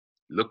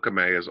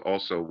 Lukame is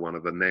also one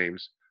of the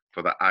names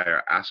for the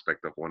higher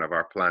aspect of one of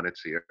our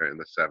planets here in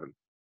the seventh.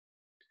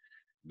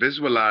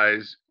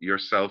 Visualize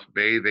yourself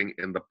bathing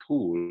in the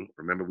pool.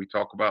 Remember, we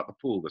talked about the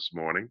pool this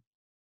morning,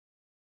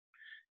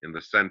 in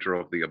the center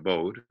of the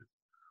abode,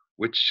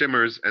 which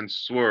shimmers and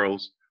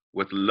swirls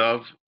with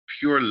love,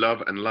 pure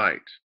love and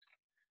light.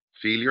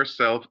 Feel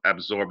yourself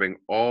absorbing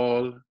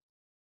all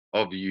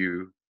of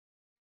you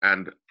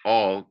and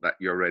all that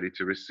you're ready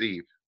to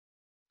receive.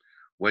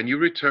 When you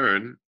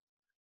return,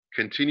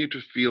 continue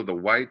to feel the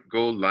white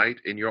gold light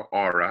in your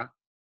aura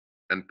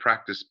and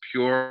practice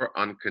pure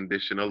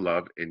unconditional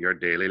love in your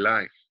daily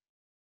life.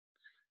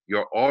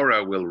 Your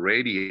aura will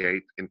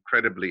radiate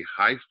incredibly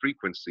high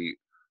frequency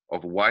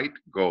of white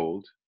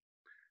gold,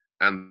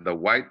 and the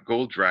white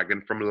gold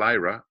dragon from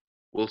Lyra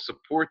will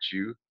support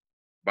you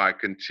by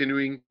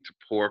continuing to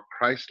pour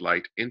Christ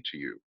light into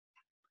you.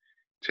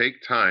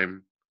 Take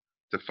time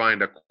to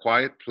find a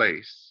quiet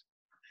place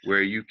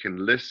where you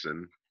can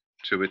listen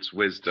to its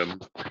wisdom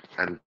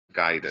and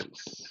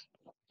guidance.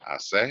 I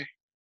say.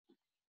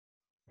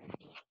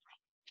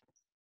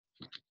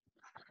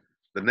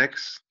 The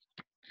next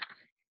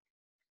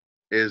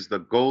is the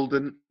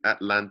golden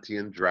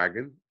Atlantean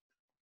dragon,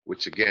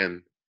 which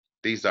again,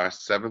 these are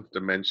seventh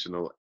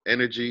dimensional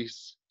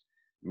energies.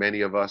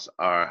 Many of us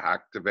are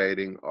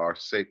activating our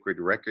sacred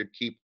record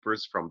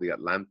keepers from the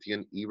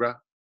Atlantean era.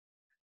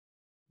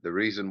 The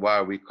reason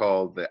why we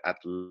call the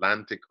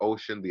Atlantic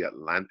Ocean,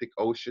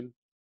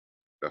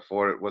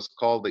 before it was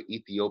called the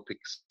Ethiopic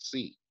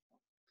Sea.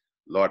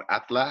 Lord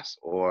Atlas,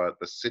 or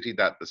the city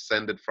that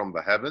descended from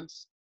the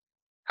heavens,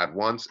 had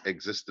once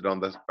existed on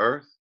the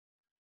earth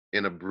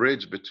in a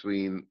bridge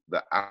between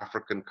the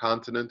African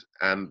continent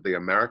and the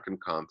American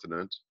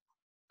continent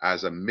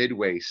as a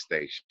midway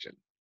station.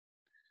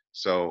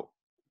 So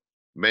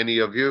many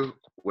of you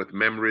with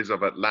memories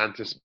of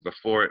Atlantis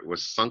before it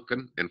was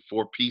sunken in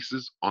four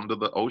pieces under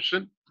the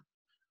ocean,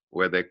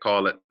 where they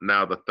call it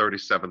now the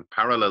 37th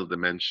parallel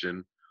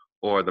dimension,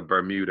 or the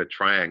Bermuda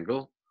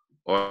Triangle,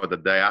 or the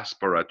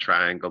diaspora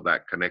triangle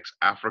that connects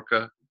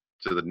Africa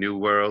to the New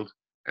World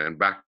and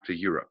back to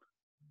Europe.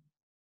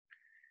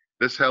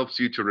 This helps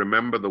you to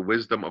remember the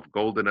wisdom of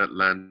Golden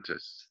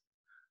Atlantis.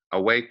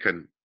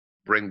 Awaken,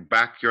 bring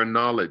back your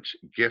knowledge,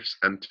 gifts,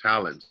 and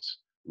talents.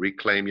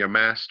 Reclaim your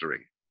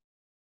mastery.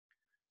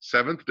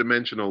 Seventh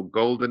dimensional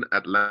golden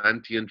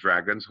Atlantean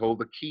dragons hold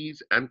the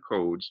keys and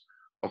codes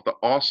of the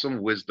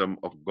awesome wisdom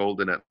of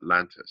Golden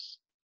Atlantis.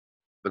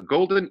 The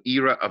golden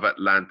era of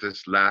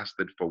Atlantis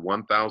lasted for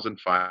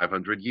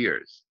 1,500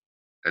 years,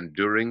 and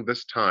during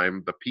this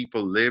time, the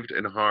people lived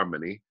in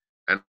harmony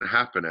and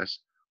happiness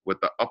with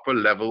the upper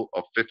level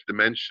of fifth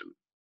dimension.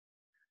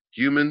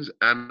 Humans,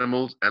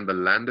 animals, and the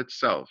land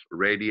itself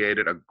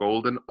radiated a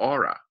golden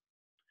aura.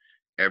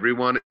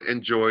 Everyone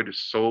enjoyed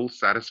soul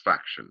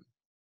satisfaction.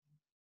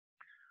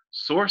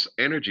 Source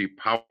energy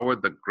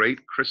powered the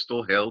great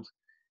crystal held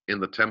in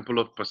the Temple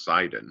of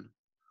Poseidon,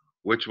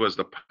 which was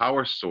the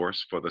power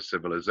source for the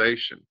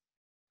civilization.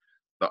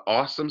 The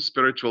awesome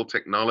spiritual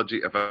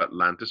technology of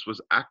Atlantis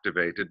was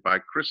activated by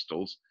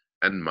crystals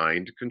and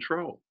mind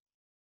control.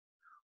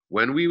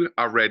 When we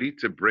are ready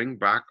to bring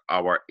back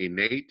our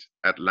innate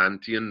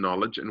Atlantean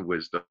knowledge and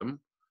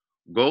wisdom,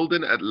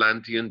 golden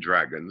Atlantean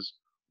dragons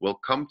will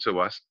come to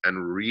us and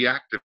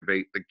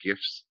reactivate the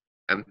gifts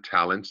and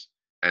talents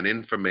and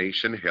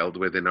information held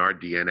within our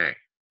DNA.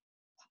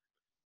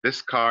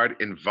 This card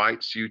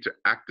invites you to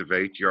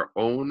activate your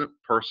own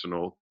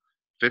personal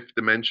fifth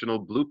dimensional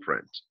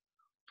blueprint,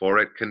 for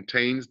it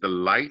contains the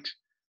light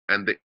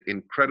and the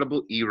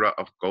incredible era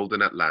of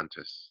Golden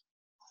Atlantis.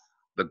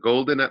 The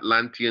Golden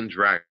Atlantean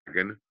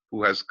dragon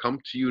who has come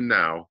to you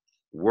now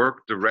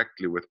worked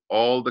directly with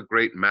all the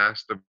great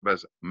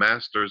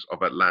masters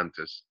of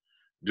Atlantis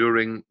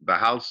during the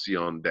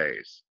Halcyon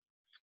days.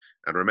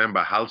 And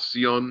remember,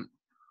 Halcyon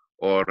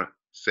or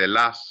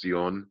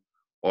Selacion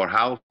or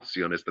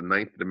Halcyon is the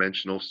ninth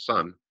dimensional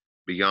sun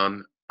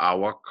beyond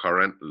our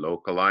current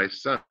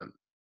localized sun.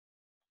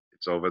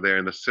 It's over there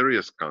in the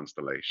Sirius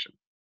constellation.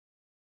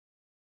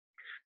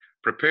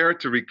 Prepare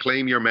to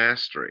reclaim your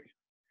mastery.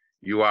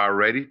 You are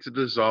ready to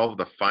dissolve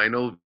the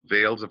final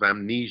veils of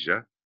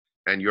amnesia,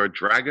 and your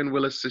dragon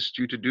will assist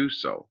you to do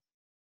so.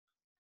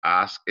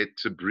 Ask it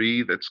to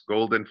breathe its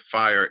golden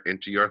fire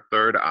into your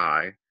third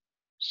eye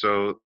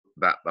so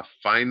that the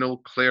final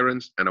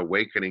clearance and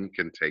awakening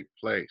can take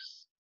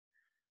place.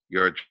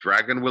 Your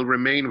dragon will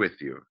remain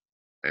with you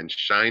and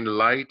shine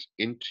light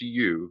into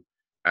you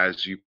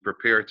as you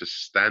prepare to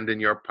stand in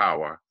your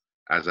power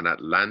as an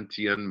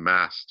Atlantean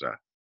master.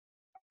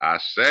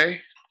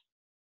 Ashe.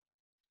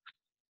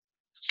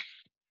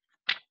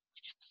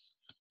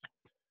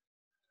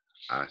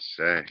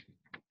 Ashe.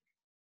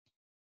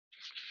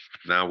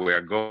 Now we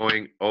are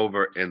going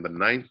over in the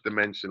ninth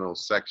dimensional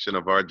section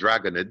of our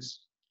dragonids.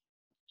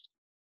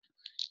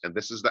 And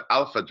this is the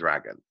Alpha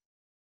Dragon.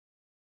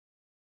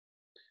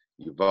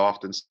 You've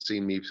often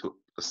seen me put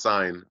the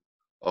sign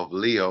of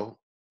Leo,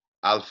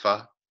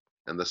 Alpha,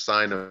 and the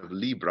sign of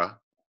Libra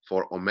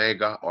for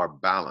Omega or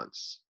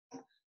balance.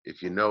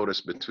 If you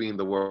notice between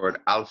the word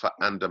Alpha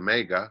and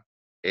Omega,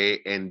 A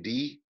and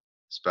D,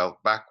 spelled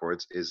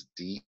backwards, is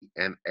D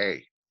and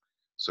A.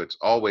 So it's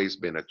always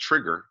been a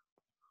trigger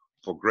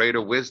for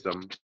greater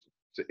wisdom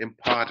to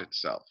impart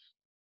itself.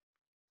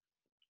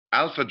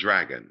 Alpha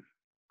Dragon.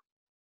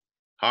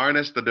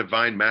 Harness the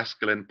divine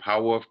masculine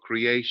power of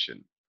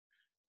creation.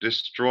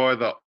 Destroy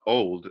the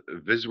old,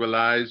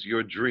 visualize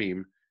your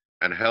dream,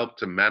 and help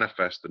to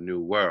manifest the new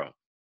world.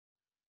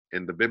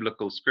 In the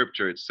biblical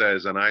scripture, it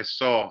says, "And I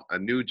saw a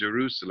new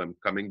Jerusalem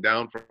coming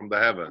down from the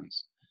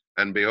heavens,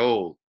 and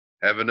behold,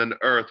 heaven and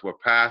earth were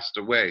passed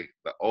away,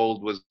 the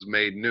old was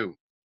made new."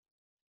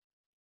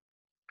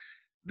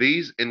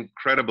 These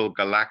incredible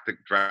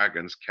galactic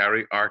dragons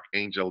carry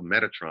Archangel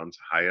Metatron's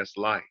highest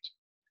light.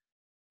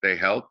 They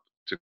help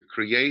to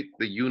create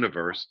the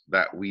universe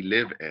that we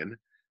live in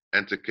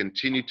and to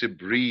continue to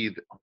breathe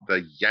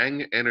the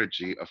yang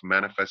energy of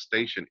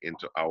manifestation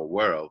into our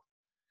world,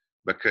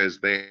 because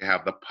they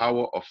have the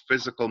power of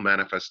physical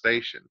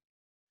manifestation.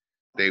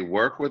 They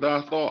work with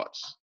our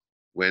thoughts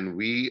when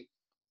we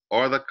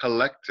or the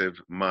collective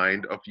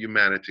mind of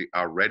humanity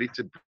are ready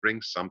to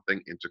bring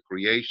something into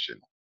creation.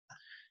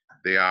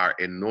 They are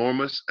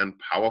enormous and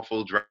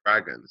powerful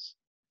dragons.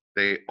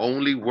 They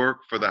only work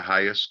for the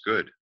highest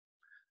good.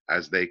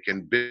 As they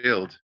can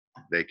build,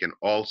 they can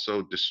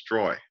also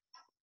destroy.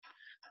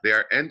 They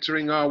are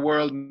entering our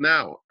world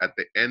now at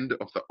the end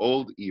of the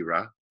old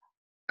era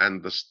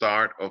and the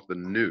start of the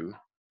new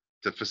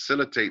to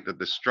facilitate the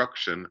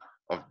destruction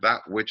of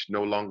that which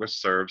no longer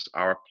serves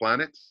our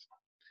planet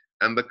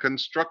and the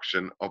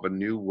construction of a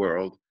new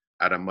world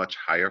at a much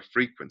higher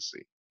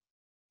frequency.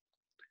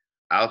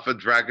 Alpha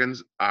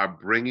Dragons are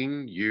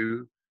bringing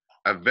you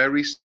a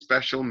very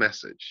special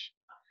message.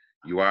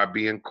 You are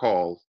being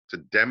called to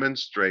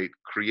demonstrate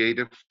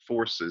creative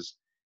forces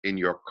in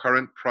your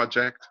current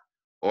project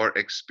or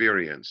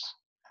experience.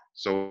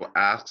 So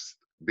ask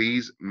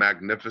these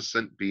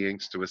magnificent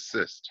beings to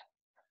assist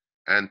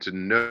and to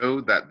know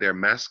that their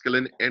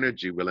masculine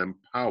energy will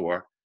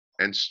empower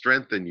and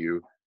strengthen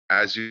you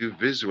as you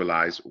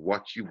visualize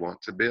what you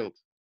want to build.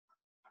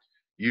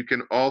 You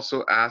can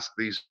also ask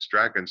these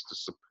dragons to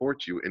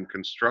support you in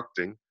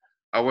constructing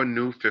our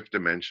new fifth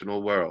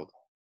dimensional world.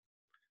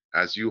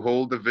 As you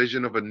hold the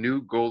vision of a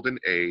new golden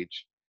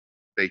age,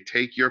 they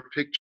take your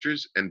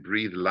pictures and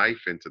breathe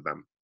life into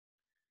them.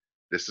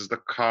 This is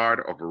the card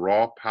of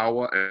raw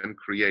power and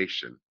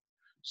creation.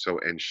 So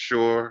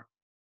ensure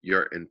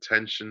your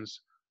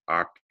intentions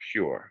are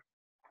pure.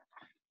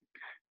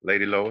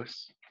 Lady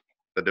Lois,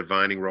 the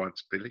divining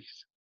rods,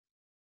 please.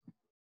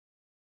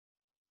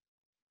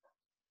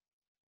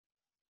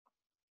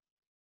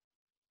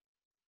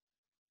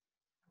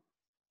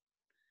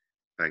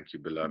 Thank you,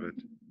 beloved.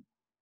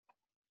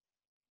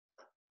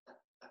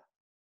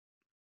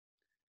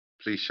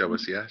 Please show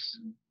us yes.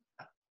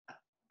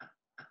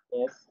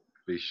 Yes.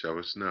 Please show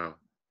us no.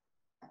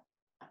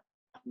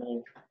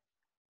 No.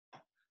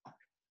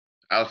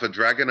 Alpha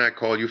Dragon, I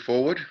call you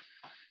forward.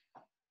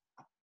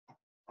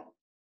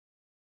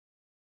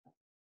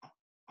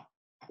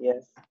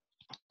 Yes.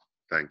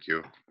 Thank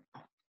you.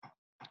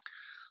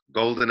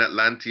 Golden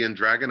Atlantean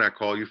Dragon, I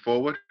call you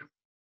forward.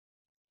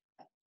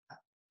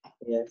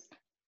 Yes.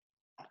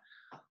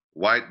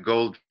 White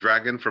Gold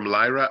Dragon from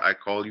Lyra, I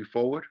call you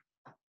forward.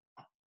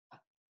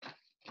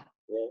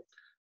 Yes.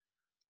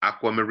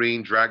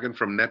 Aquamarine Dragon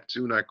from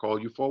Neptune, I call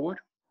you forward.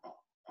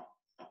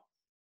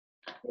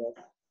 Yes.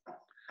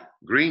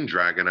 Green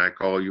Dragon, I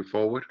call you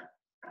forward.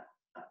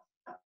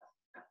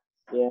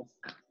 Yes.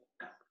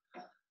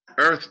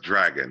 Earth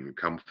Dragon,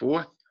 come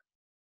forth.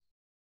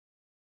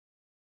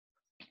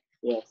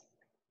 Yes.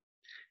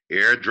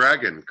 Air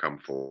Dragon, come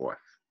forth.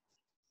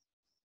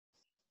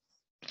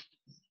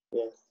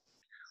 Yes.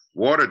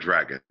 Water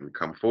Dragon,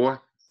 come forth.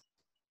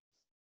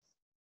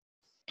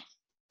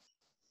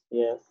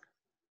 Yes.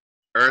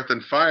 Earth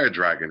and Fire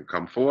Dragon,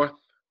 come forth.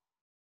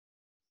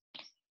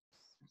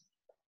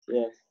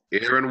 Yes.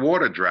 Air and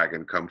Water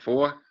Dragon, come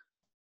forth.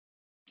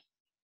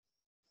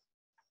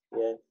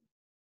 Yes.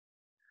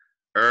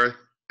 Earth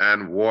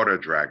and Water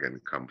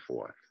Dragon, come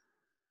forth.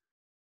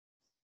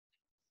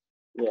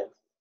 Yes.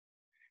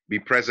 Be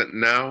present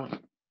now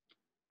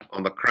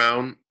on the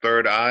crown,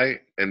 third eye,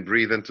 and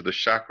breathe into the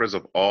chakras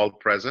of all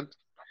present.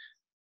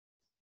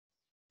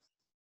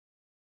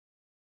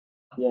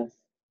 Yes.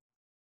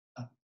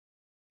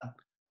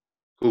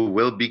 Who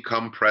will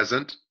become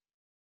present.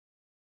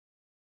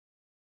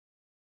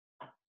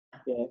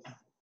 Yes.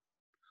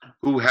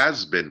 Who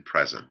has been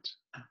present.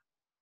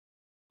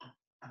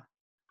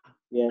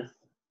 Yes.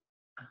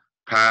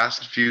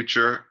 Past,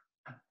 future,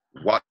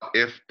 what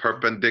if,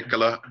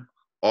 perpendicular,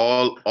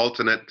 all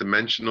alternate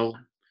dimensional,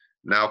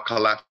 now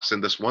collapse in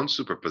this one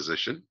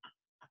superposition.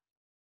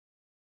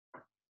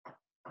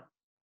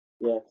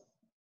 Yes.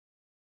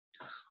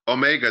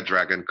 Omega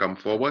Dragon, come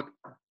forward.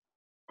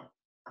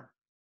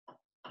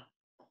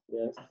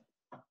 Yes.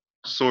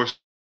 Source,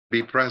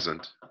 be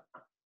present.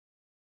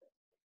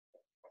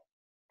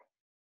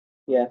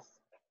 Yes.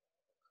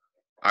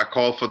 I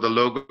call for the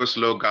Logos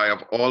Logi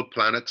of all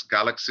planets,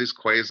 galaxies,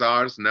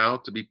 quasars now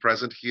to be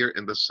present here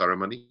in the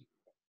ceremony.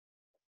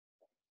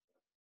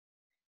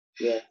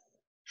 Yes.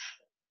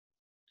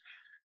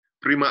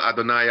 Prima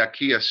Adonai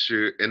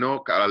Akiashu eno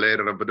kalera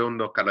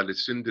rabadondo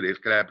kalalisundri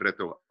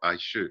klabreto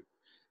aishu.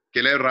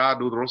 Kele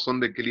radu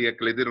rosonde kilia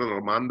kledir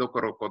romando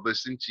korokodo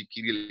sinchi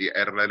kili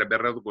erle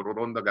berado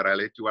goronda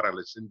garale tuara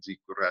le sinchi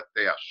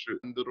kurate ashu.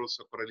 Nduro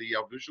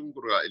sokorelia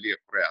vushungura elia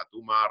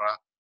kreatu mara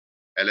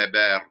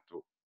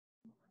eleberto.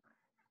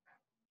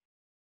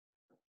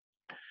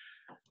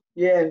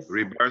 Yes.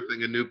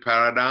 Rebirthing a new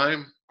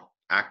paradigm,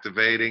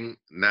 activating,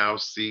 now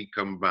see,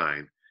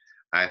 combine.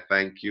 I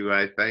thank you,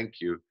 I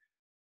thank you.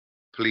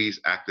 Please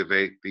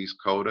activate these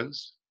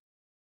codons.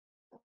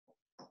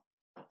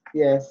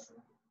 Yes.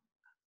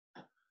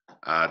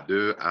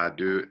 Adu,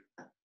 adu,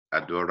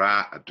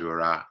 adora,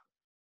 adora.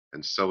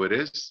 And so it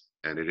is,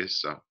 and it is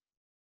so.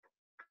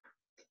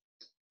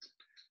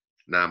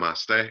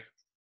 Namaste.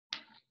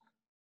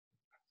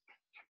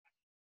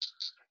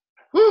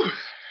 Whew.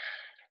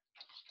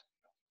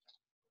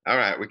 All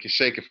right, we can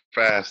shake it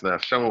fast now.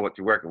 Show me what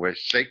you're working with.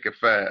 Shake it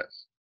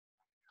fast.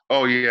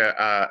 Oh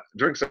yeah,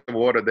 drink some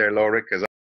water there, Lori, because